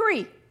nth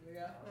degree.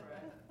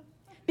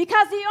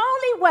 Because the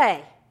only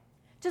way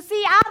to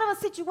see out of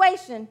a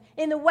situation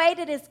in the way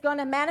that it's going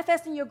to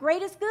manifest in your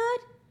greatest good,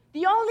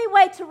 the only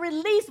way to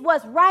release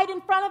what's right in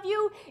front of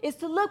you is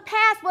to look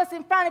past what's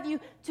in front of you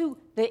to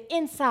the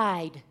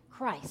inside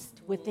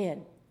Christ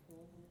within.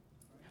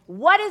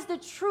 What is the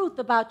truth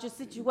about your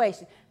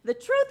situation? The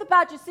truth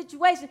about your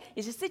situation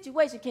is your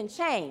situation can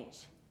change.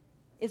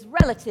 It's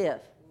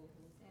relative.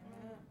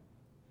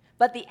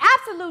 But the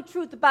absolute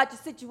truth about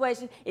your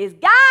situation is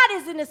God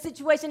is in a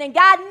situation and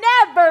God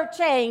never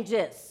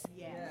changes.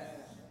 Yes.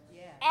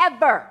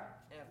 Ever.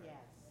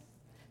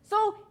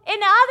 So, and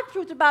the other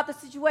truth about the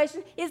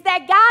situation is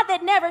that God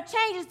that never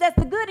changes, that's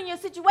the good in your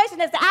situation,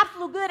 that's the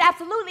absolute good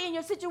absolutely in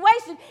your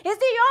situation, is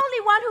the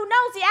only one who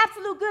knows the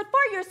absolute good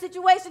for your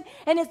situation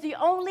and is the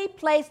only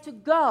place to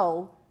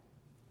go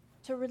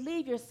to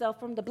relieve yourself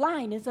from the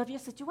blindness of your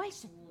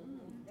situation.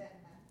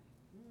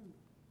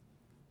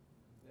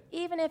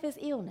 Even if it's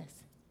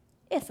illness,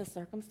 it's a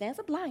circumstance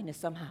of blindness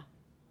somehow.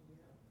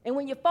 And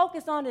when you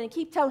focus on it and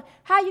keep telling,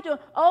 how you doing?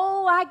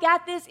 Oh, I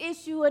got this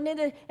issue. And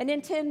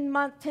then 10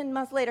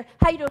 months later,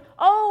 how you doing?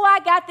 Oh,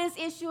 I got this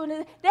issue. And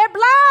then, they're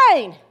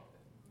blind.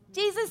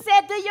 Jesus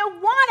said, do you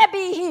want to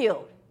be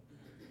healed?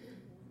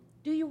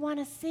 Do you want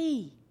to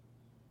see?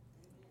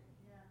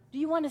 Do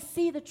you want to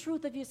see the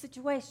truth of your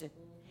situation?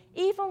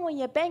 Even when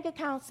your bank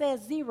account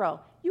says 0,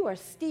 you are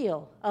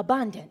still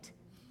abundant.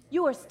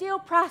 You are still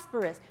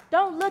prosperous.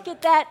 Don't look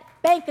at that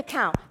bank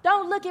account.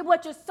 Don't look at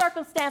what your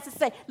circumstances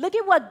say. Look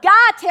at what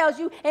God tells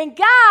you, and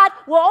God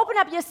will open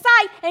up your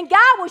sight, and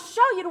God will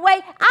show you the way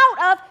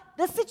out of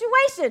the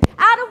situation,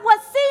 out of what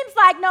seems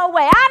like no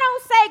way. I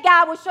don't say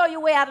God will show you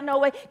a way out of no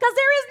way, because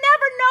there is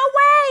never no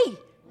way.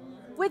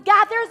 With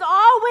God, there's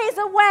always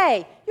a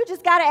way. You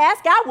just got to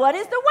ask God, what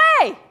is the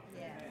way?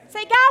 Yeah.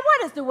 Say, God,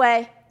 what is the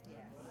way? Yeah.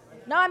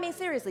 No, I mean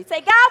seriously. Say,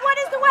 God, what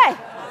is the way?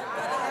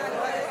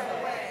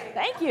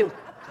 Thank you.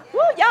 Woo,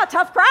 y'all a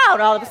tough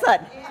crowd all of a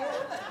sudden.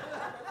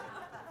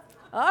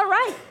 All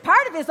right.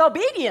 Part of it's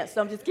obedience.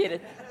 I'm just kidding.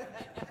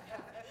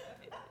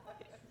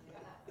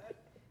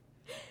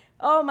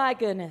 Oh, my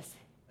goodness.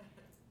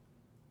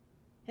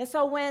 And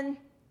so when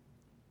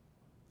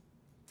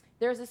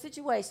there's a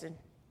situation,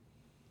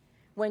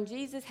 when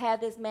Jesus had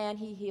this man,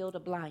 he healed a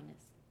blindness.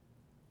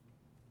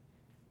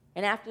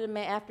 And after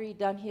he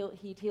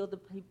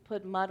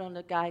put mud on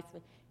the guy's,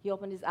 he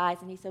opened his eyes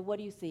and he said, what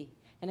do you see?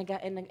 And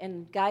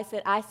the guy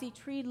said, I see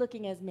trees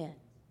looking as men.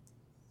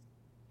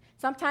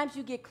 Sometimes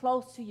you get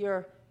close to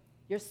your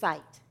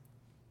sight.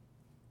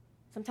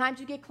 Sometimes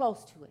you get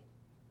close to it.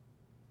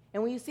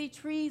 And when you see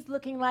trees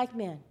looking like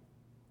men,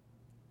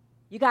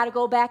 you got to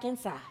go back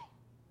inside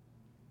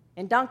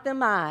and dunk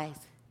them eyes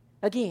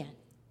again.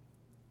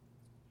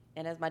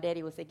 And as my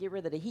daddy would say, get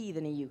rid of the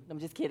heathen in you. I'm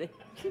just kidding.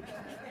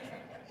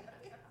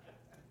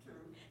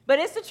 But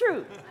it's the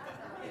truth.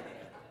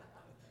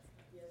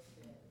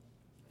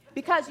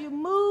 Because you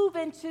move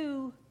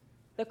into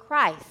the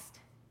Christ.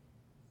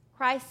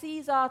 Christ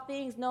sees all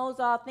things, knows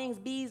all things,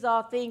 bees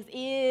all things,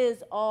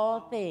 is all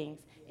things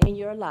in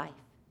your life.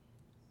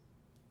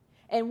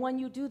 And when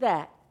you do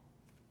that,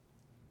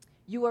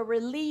 you are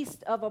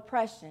released of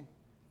oppression.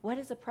 What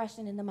is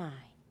oppression in the mind?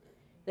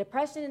 The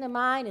oppression in the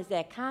mind is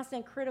that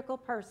constant critical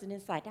person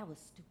inside. That was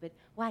stupid.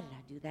 Why did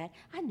I do that?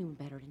 I knew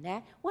better than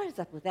that. What is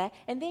up with that?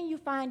 And then you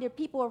find there are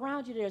people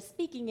around you that are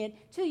speaking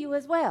it to you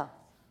as well.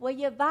 Well,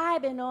 you're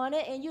vibing on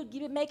it, and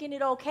you're making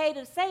it okay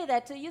to say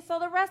that to you, so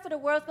the rest of the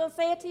world's going to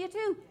say it to you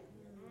too.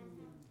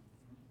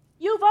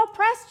 You've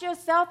oppressed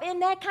yourself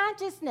in that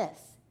consciousness.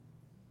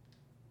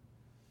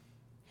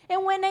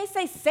 And when they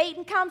say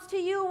Satan comes to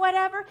you or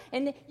whatever,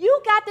 and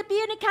you got to be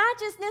in the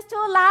consciousness to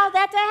allow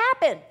that to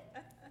happen.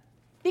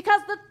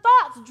 Because the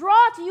thoughts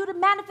draw to you the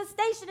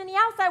manifestation in the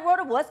outside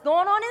world of what's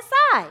going on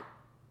inside.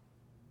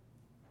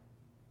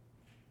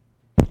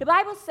 The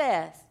Bible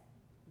says,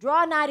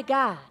 draw nigh to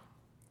God,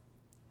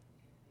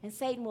 and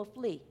Satan will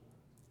flee.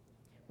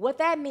 What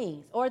that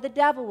means, or the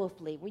devil will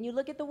flee. When you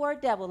look at the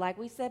word devil, like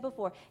we said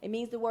before, it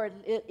means the word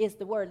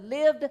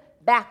lived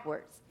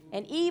backwards.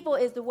 And evil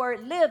is the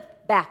word lived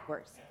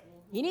backwards.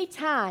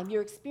 Anytime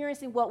you're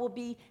experiencing what will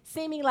be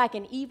seeming like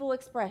an evil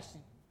expression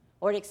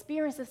or the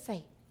experience of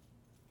Satan,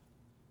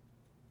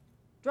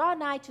 draw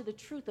nigh to the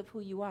truth of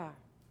who you are.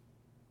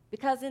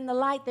 Because in the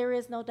light there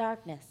is no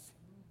darkness.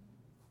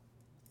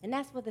 And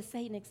that's what the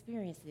Satan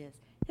experience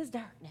is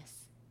darkness.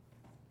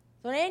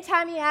 So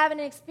anytime you're having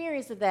an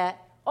experience of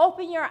that,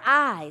 Open your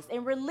eyes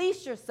and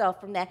release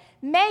yourself from that.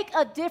 Make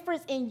a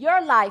difference in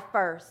your life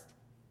first.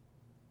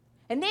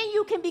 And then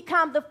you can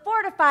become the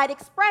fortified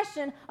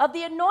expression of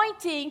the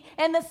anointing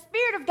and the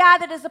Spirit of God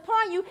that is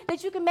upon you,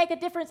 that you can make a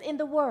difference in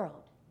the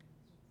world.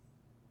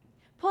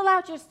 Pull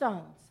out your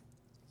stones.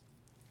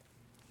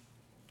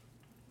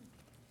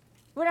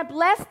 We're going to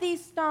bless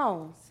these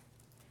stones.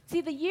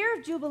 See, the year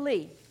of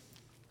Jubilee,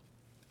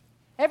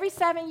 every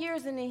 7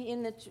 years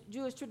in the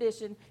Jewish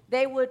tradition,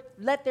 they would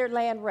let their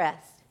land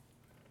rest.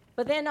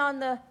 But then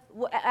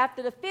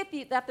after the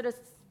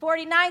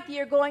 49th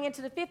year, going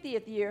into the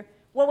 50th year,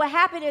 what would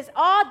happen is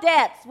all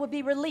debts would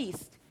be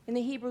released in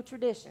the Hebrew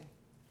tradition.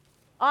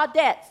 All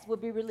debts would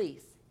be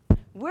released.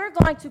 We're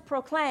going to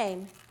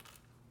proclaim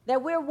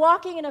that we're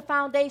walking in a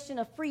foundation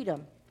of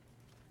freedom.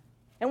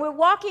 And we're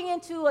walking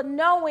into a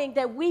knowing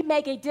that we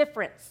make a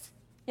difference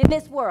in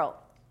this world.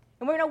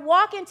 And we're going to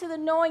walk into the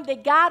knowing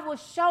that God will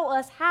show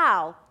us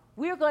how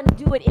we're going to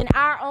do it in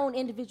our own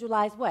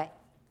individualized way.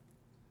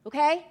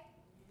 Okay?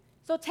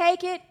 So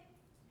take it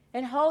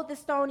and hold the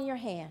stone in your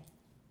hand.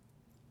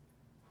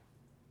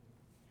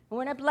 And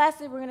we're going to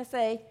bless it. We're going to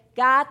say,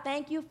 God,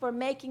 thank you for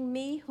making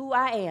me who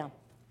I am.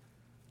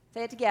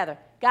 Say it together.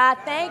 God,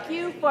 thank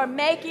you for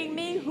making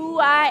me who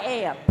I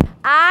am.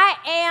 I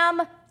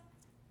am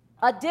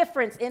a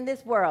difference in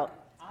this world.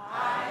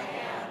 I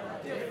am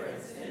a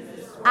difference in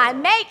this world. I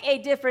make a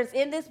difference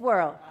in this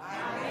world.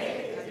 I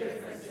make a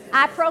difference in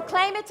I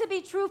proclaim it to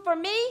be true for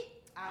me.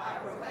 I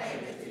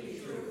proclaim it to be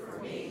true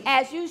for me.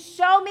 As you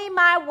show me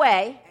my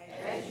way,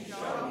 As you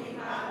show me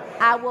my way,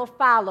 I will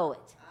follow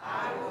it.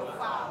 I will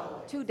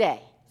follow it.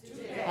 Today.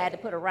 I had to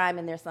put a rhyme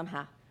in there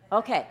somehow.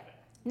 Okay.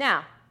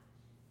 Now,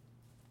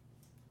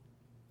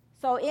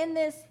 so in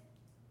this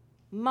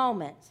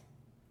moment,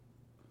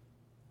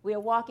 we are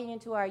walking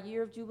into our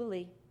year of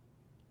Jubilee.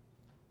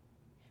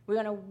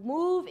 We're going to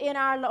move in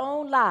our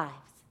own lives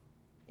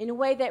in a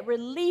way that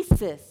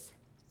releases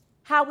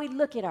how we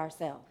look at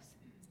ourselves.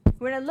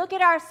 We're going to look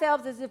at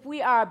ourselves as if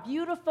we are a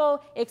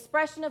beautiful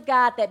expression of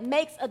God that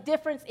makes a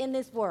difference in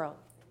this world.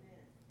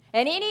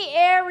 In any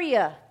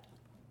area,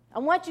 I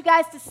want you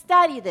guys to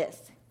study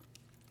this.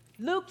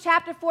 Luke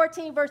chapter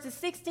 14, verses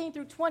 16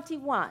 through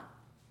 21.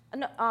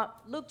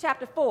 Luke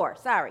chapter 4,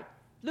 sorry.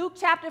 Luke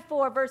chapter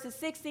 4, verses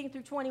 16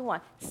 through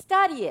 21.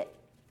 Study it.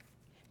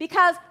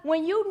 Because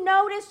when you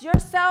notice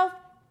yourself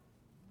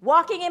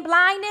walking in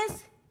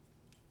blindness,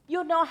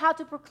 you'll know how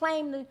to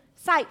proclaim the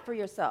sight for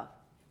yourself.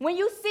 When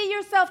you see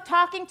yourself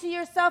talking to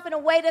yourself in a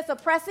way that's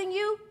oppressing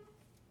you,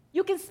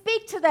 you can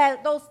speak to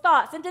those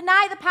thoughts and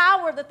deny the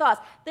power of the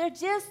thoughts. They're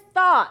just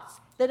thoughts.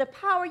 That the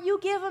power you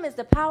give them is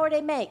the power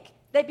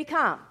they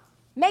become.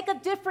 Make a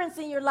difference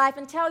in your life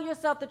and tell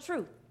yourself the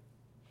truth.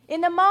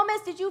 In the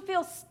moments that you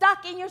feel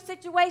stuck in your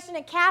situation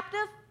and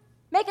captive,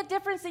 make a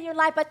difference in your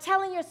life by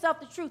telling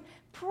yourself the truth.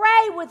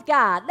 Pray with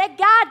God. Let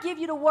God give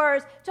you the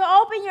words to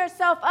open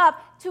yourself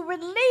up, to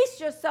release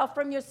yourself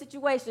from your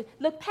situation.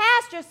 Look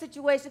past your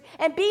situation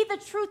and be the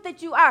truth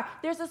that you are.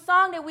 There's a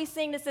song that we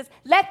sing that says,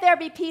 let there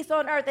be peace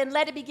on earth, and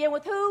let it begin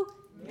with who?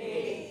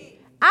 Me.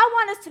 I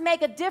want us to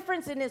make a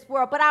difference in this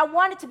world, but I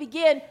want it to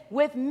begin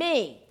with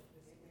me.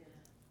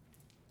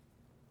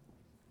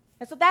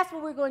 And so that's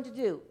what we're going to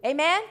do.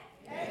 Amen?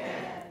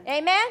 Amen.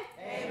 Amen?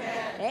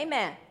 Amen.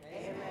 Amen.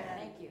 Amen.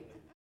 Thank you.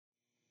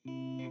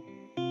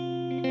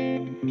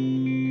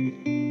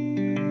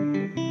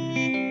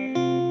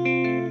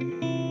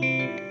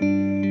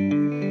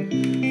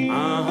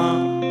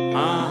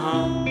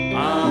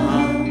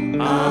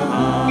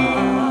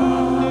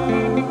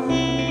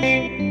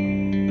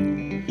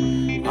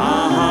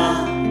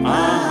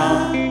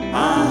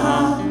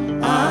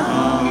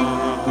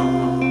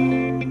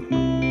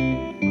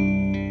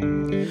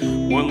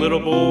 One little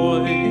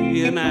boy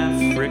in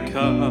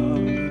Africa,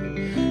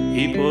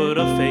 he put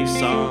a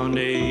face on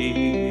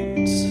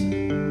AIDS,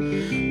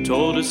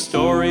 told his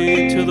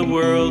story to the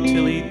world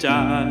till he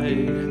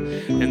died.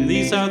 And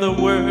these are the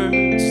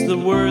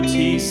words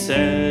he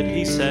said.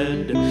 He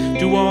said,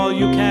 do all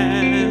you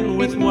can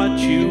with what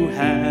you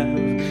have,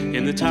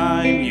 in the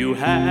time you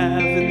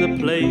have, in the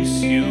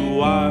place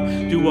you are,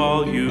 do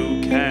all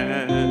you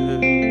can.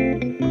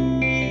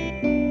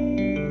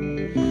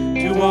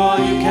 Do all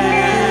you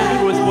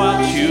can with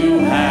what you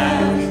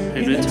have,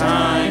 in the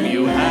time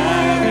you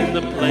have, in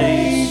the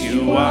place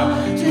you are,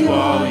 do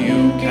all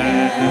you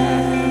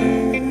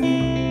can.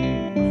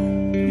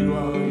 Do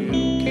all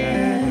you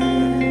can.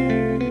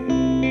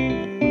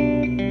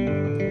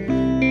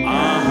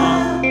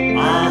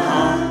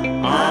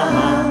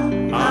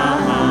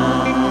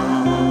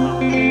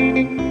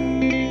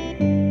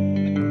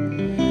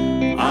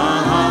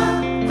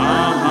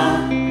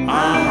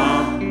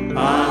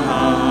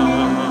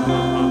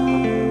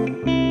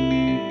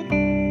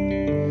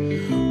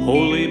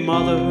 Holy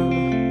Mother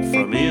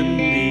from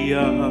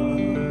India,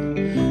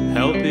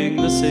 helping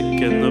the sick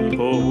and the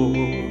poor.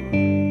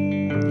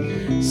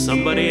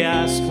 Somebody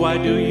asked, why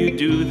do you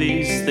do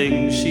these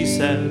things? She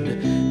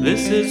said,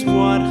 this is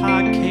what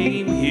I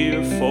came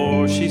here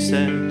for. She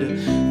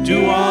said,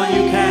 do all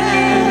you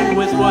can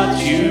with what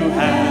you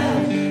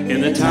have, In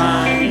the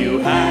time you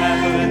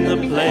have, in the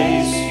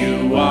place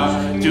you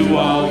are, do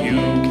all you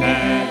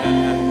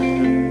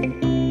can.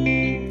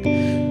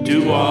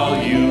 Do all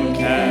you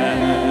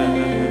can.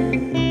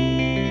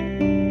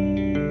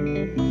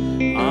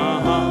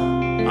 Uh-huh,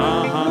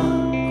 uh-huh,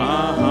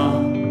 uh-huh,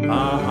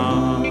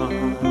 uh-huh.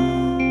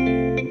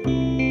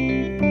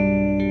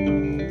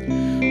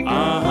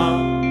 Uh-huh,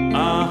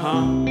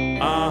 uh-huh,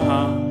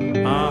 uh-huh,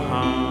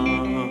 uh-huh.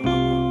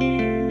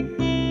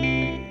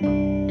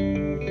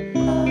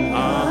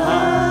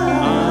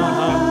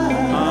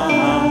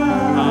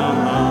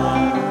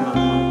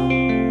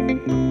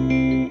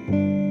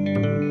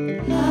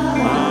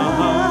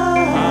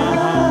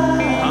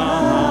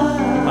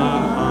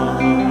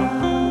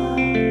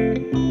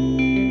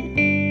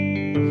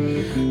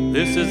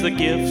 This is the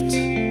gift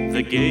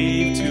that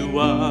gave to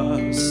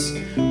us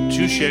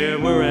to share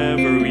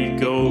wherever we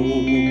go.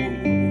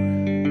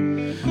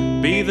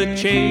 Be the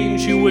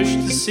change you wish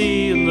to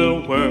see in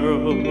the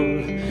world.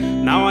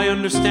 Now I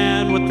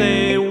understand what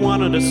they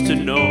wanted us to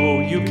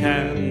know. You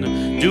can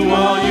do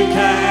all you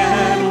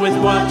can with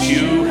what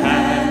you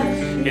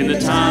have. In the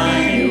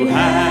time you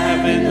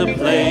have, in the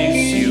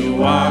place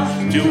you are,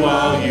 do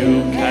all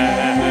you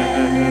can.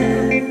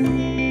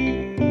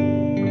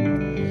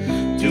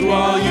 Do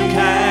all you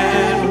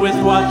can with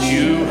what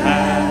you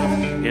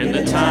have. In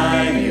the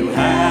time you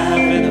have,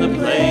 in the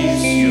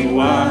place you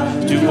are,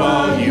 do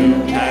all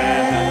you can.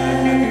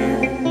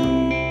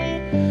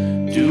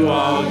 Do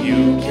all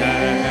you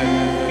can.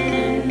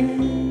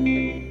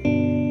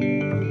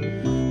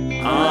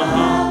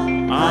 Uh-huh,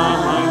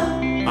 uh-huh,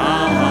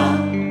 uh-huh,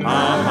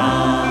 uh-huh.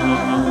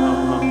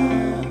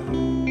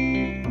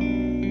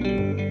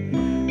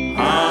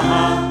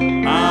 Uh-huh,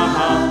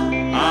 uh-huh,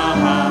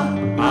 uh-huh,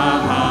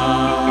 uh-huh.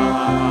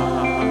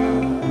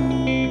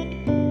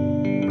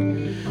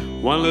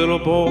 One little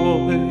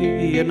boy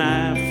in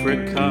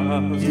Africa,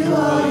 do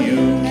all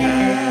you can.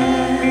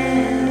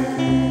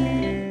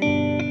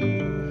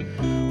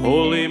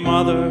 Holy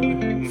Mother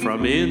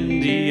from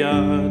India,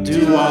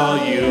 do all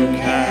you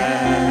can.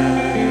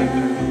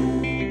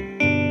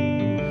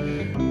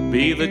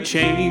 Be the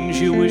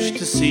change you wish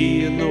to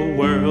see in the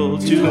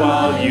world, do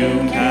all you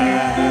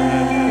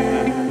can.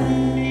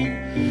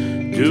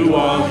 Do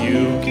all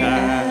you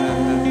can.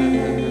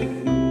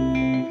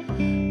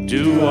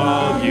 Do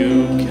all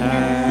you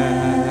can.